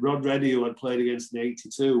that Rod Reddy, who I'd played against in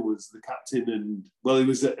 '82, was the captain, and he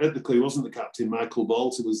was ethically he wasn't the captain. Michael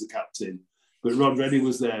Bolter was the captain, but Rod Reddy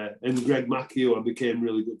was there, and Greg Mackey, who I became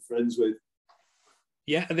really good friends with.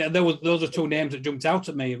 Yeah, those are two names that jumped out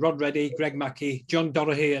at me. Rod Reddy, Greg Mackey, John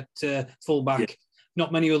Doherty at fullback. Yeah.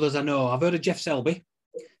 Not many others I know. I've heard of Jeff Selby.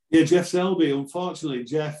 Yeah, Jeff Selby. Unfortunately,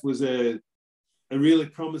 Jeff was a really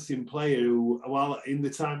promising player who, while in the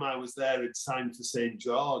time I was there, had signed for St.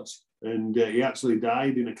 George. And he actually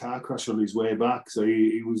died in a car crash on his way back. So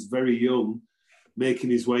he was very young, making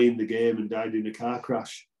his way in the game, and died in a car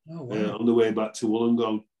crash on the way back to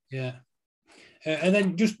Wollongong. Yeah. And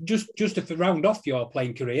then just to round off your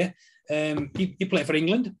playing career, you played for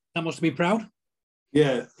England. That must have been proud.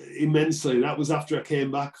 Yeah, immensely. That was after I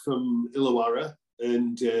came back from Illawarra,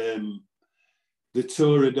 and the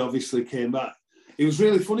tour had obviously came back. It was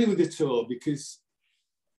really funny with the tour because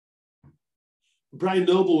Brian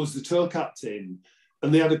Noble was the tour captain,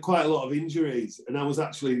 and they had quite a lot of injuries, and I was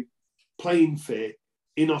actually playing fit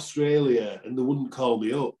in Australia, and they wouldn't call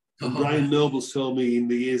me up. And Brian Noble told me in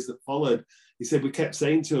the years that followed, he said, we kept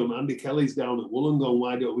saying to him, Andy Kelly's down at Wollongong,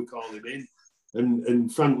 why don't we call him in?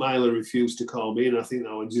 And Frank Myler refused to call me, and I think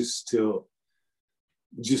that was just to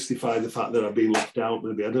justify the fact that I've been left out,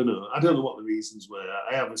 maybe. I don't know what the reasons were.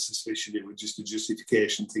 I have a suspicion it was just a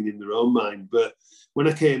justification thing in their own mind. But when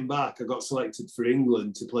I came back, I got selected for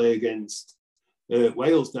England to play against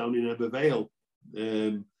Wales down in Ebbw Vale.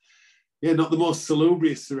 Not the most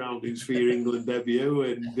salubrious surroundings for your England debut,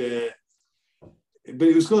 and but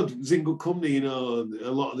it was good. It was in good company, a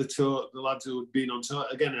lot of the lads who had been on tour,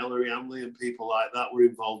 again, Ellery Hamley and people like that were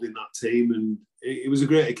involved in that team, and it was a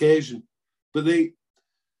great occasion. But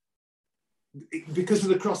because of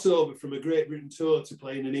the crossover from a Great Britain tour to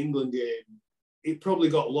playing an England game, it probably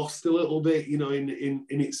got lost a little bit, in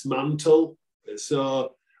its mantle.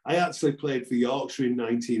 So I actually played for Yorkshire in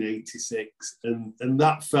 1986, and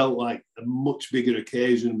that felt like a much bigger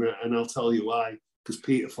occasion, and I'll tell you why, because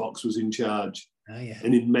Peter Fox was in charge.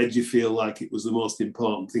 And it made you feel like it was the most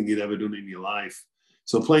important thing you'd ever done in your life.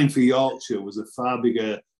 So playing for Yorkshire was a far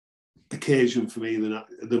bigger occasion for me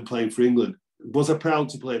than playing for England. Was I proud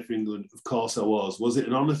to play for England? Of course I was. Was it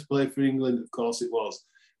an honour to play for England? Of course it was.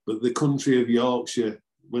 But the country of Yorkshire,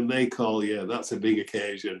 when they call you, that's a big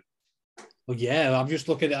occasion. Well, yeah, I'm just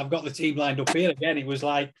looking at it. I've got the team lined up here again. It was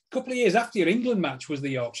like a couple of years after your England match was the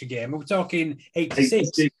Yorkshire game. We're talking 86.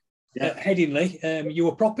 At Headingley, you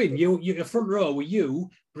were propping. Your front row were you,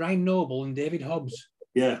 Brian Noble, and David Hobbs.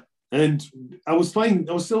 Yeah, and I was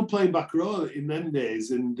still playing back row in them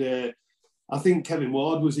days, and I think Kevin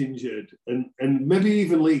Ward was injured, and maybe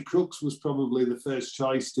even Lee Crooks was probably the first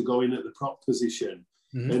choice to go in at the prop position,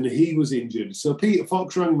 and he was injured. So Peter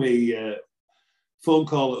Fox rang me. Phone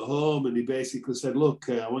call at home, and he basically said, look,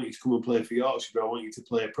 I want you to come and play for Yorkshire, but I want you to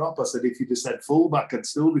play a prop. I said, if you'd have said fullback, I'd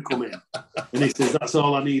still be coming. And he says, that's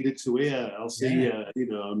all I needed to hear. I'll see you,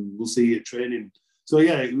 and we'll see you at training. So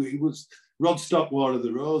yeah, it was Rod Stock, War of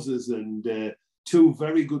the Roses, and two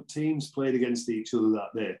very good teams played against each other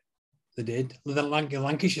that day. They did. The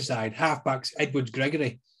Lancashire side, halfbacks, Edwards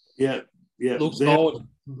Gregory. Yeah.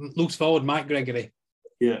 Luke's forward, Mike Gregory.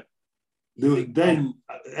 Yeah. Then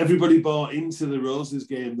everybody bought into the Roses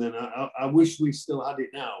game. Then I wish we still had it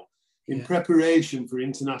now. In preparation for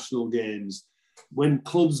international games, when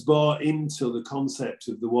clubs bought into the concept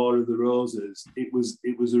of the War of the Roses, it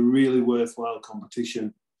was a really worthwhile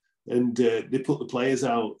competition, and they put the players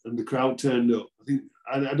out, and the crowd turned up. I think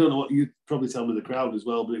I don't know what, you'd probably tell me the crowd as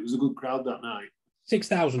well, but it was a good crowd that night.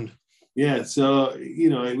 6,000. Yeah, so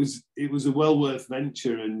it was a well worth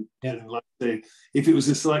venture, and like I say, if it was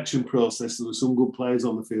a selection process, there were some good players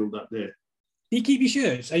on the field that day. Do you keep your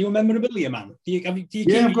shirts? Are you a memorabilia man?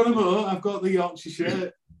 I've got them all. I've got the Yorkshire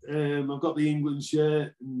shirt, I've got the England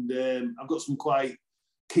shirt, and I've got some quite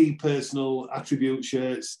key personal attribute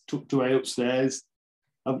shirts tucked away upstairs.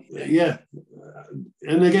 And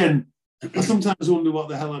again, I sometimes wonder what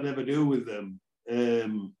the hell I'd ever do with them.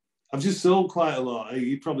 I've just sold quite a lot.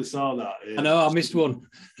 You probably saw that. I know, I missed one.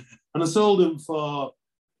 And I sold them for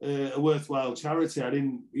a worthwhile charity. I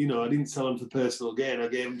didn't sell them for personal gain. I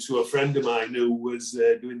gave them to a friend of mine who was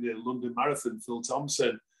doing the London Marathon, Phil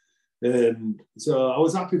Thompson. So I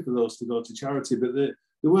was happy for those to go to charity, but they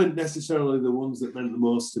weren't necessarily the ones that meant the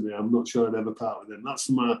most to me. I'm not sure I'd ever part with them. That's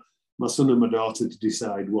for my son and my daughter to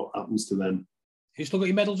decide what happens to them. You still got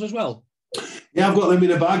your medals as well? Yeah, I've got them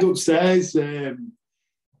in a bag upstairs.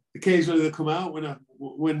 Occasionally they come out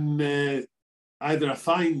when either I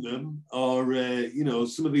find them or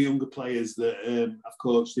some of the younger players that I've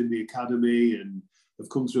coached in the academy and have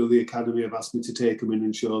come through the academy have asked me to take them in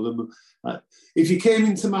and show them. If you came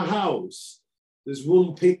into my house, there's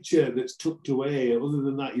one picture that's tucked away. Other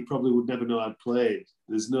than that, you probably would never know I'd played.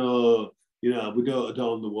 There's no, we don't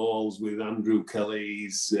adorn the walls with Andy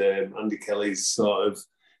Kelly's sort of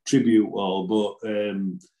tribute wall, but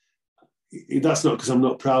that's not because I'm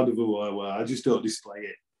not proud of who I were. I just don't display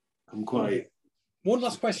it. I'm quite... One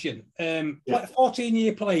last question.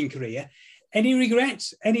 14-year playing career. Any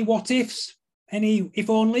regrets? Any what-ifs? Any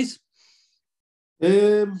if-onlys?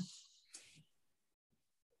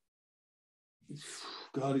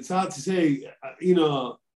 God, it's hard to say. I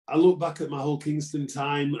look back at my whole Kingston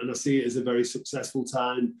time and I see it as a very successful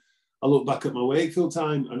time. I look back at my Wakefield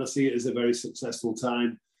time and I see it as a very successful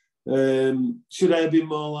time. Should I have been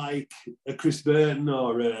more like a Chris Burton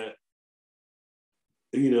or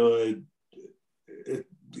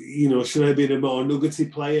should I have been a more nuggety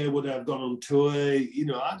player? Would I have gone on tour?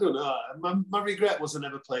 I don't know. My regret was I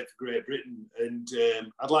never played for Great Britain, and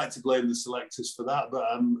I'd like to blame the selectors for that. But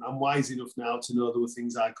I'm wise enough now to know there were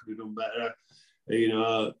things I could have done better.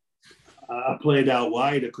 I played out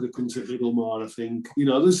wide. I could have come to middle more. I think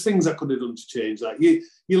there's things I could have done to change that. You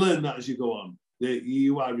learn that as you go on.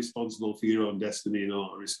 You are responsible for your own destiny in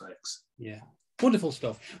all respects. Yeah. Wonderful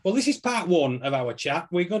stuff. Well, this is part one of our chat.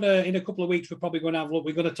 We're going to, in a couple of weeks, we're probably going to have a look.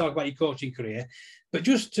 We're going to talk about your coaching career. But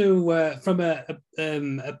just to, from a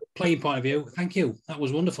playing point of view, thank you. That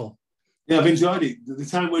was wonderful. Yeah, I've enjoyed it. The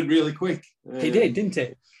time went really quick. It did, didn't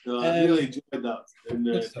it? No, I really enjoyed that and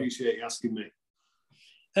appreciate you asking me.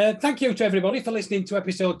 Thank you to everybody for listening to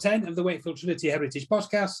episode 10 of the Wakefield Trinity Heritage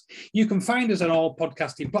Podcast. You can find us on all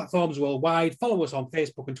podcasting platforms worldwide. Follow us on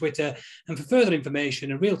Facebook and Twitter. And for further information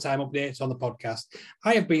and real-time updates on the podcast,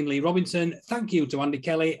 I have been Lee Robinson. Thank you to Andy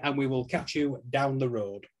Kelly, and we will catch you down the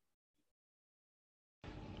road.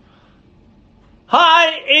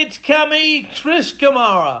 Hi, it's Cammy Chris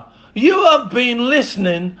Kamara. You have been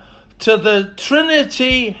listening to the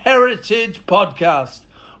Trinity Heritage Podcast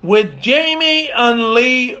with Jamie and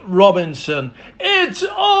Lee Robinson. It's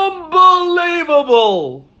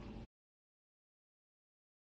unbelievable.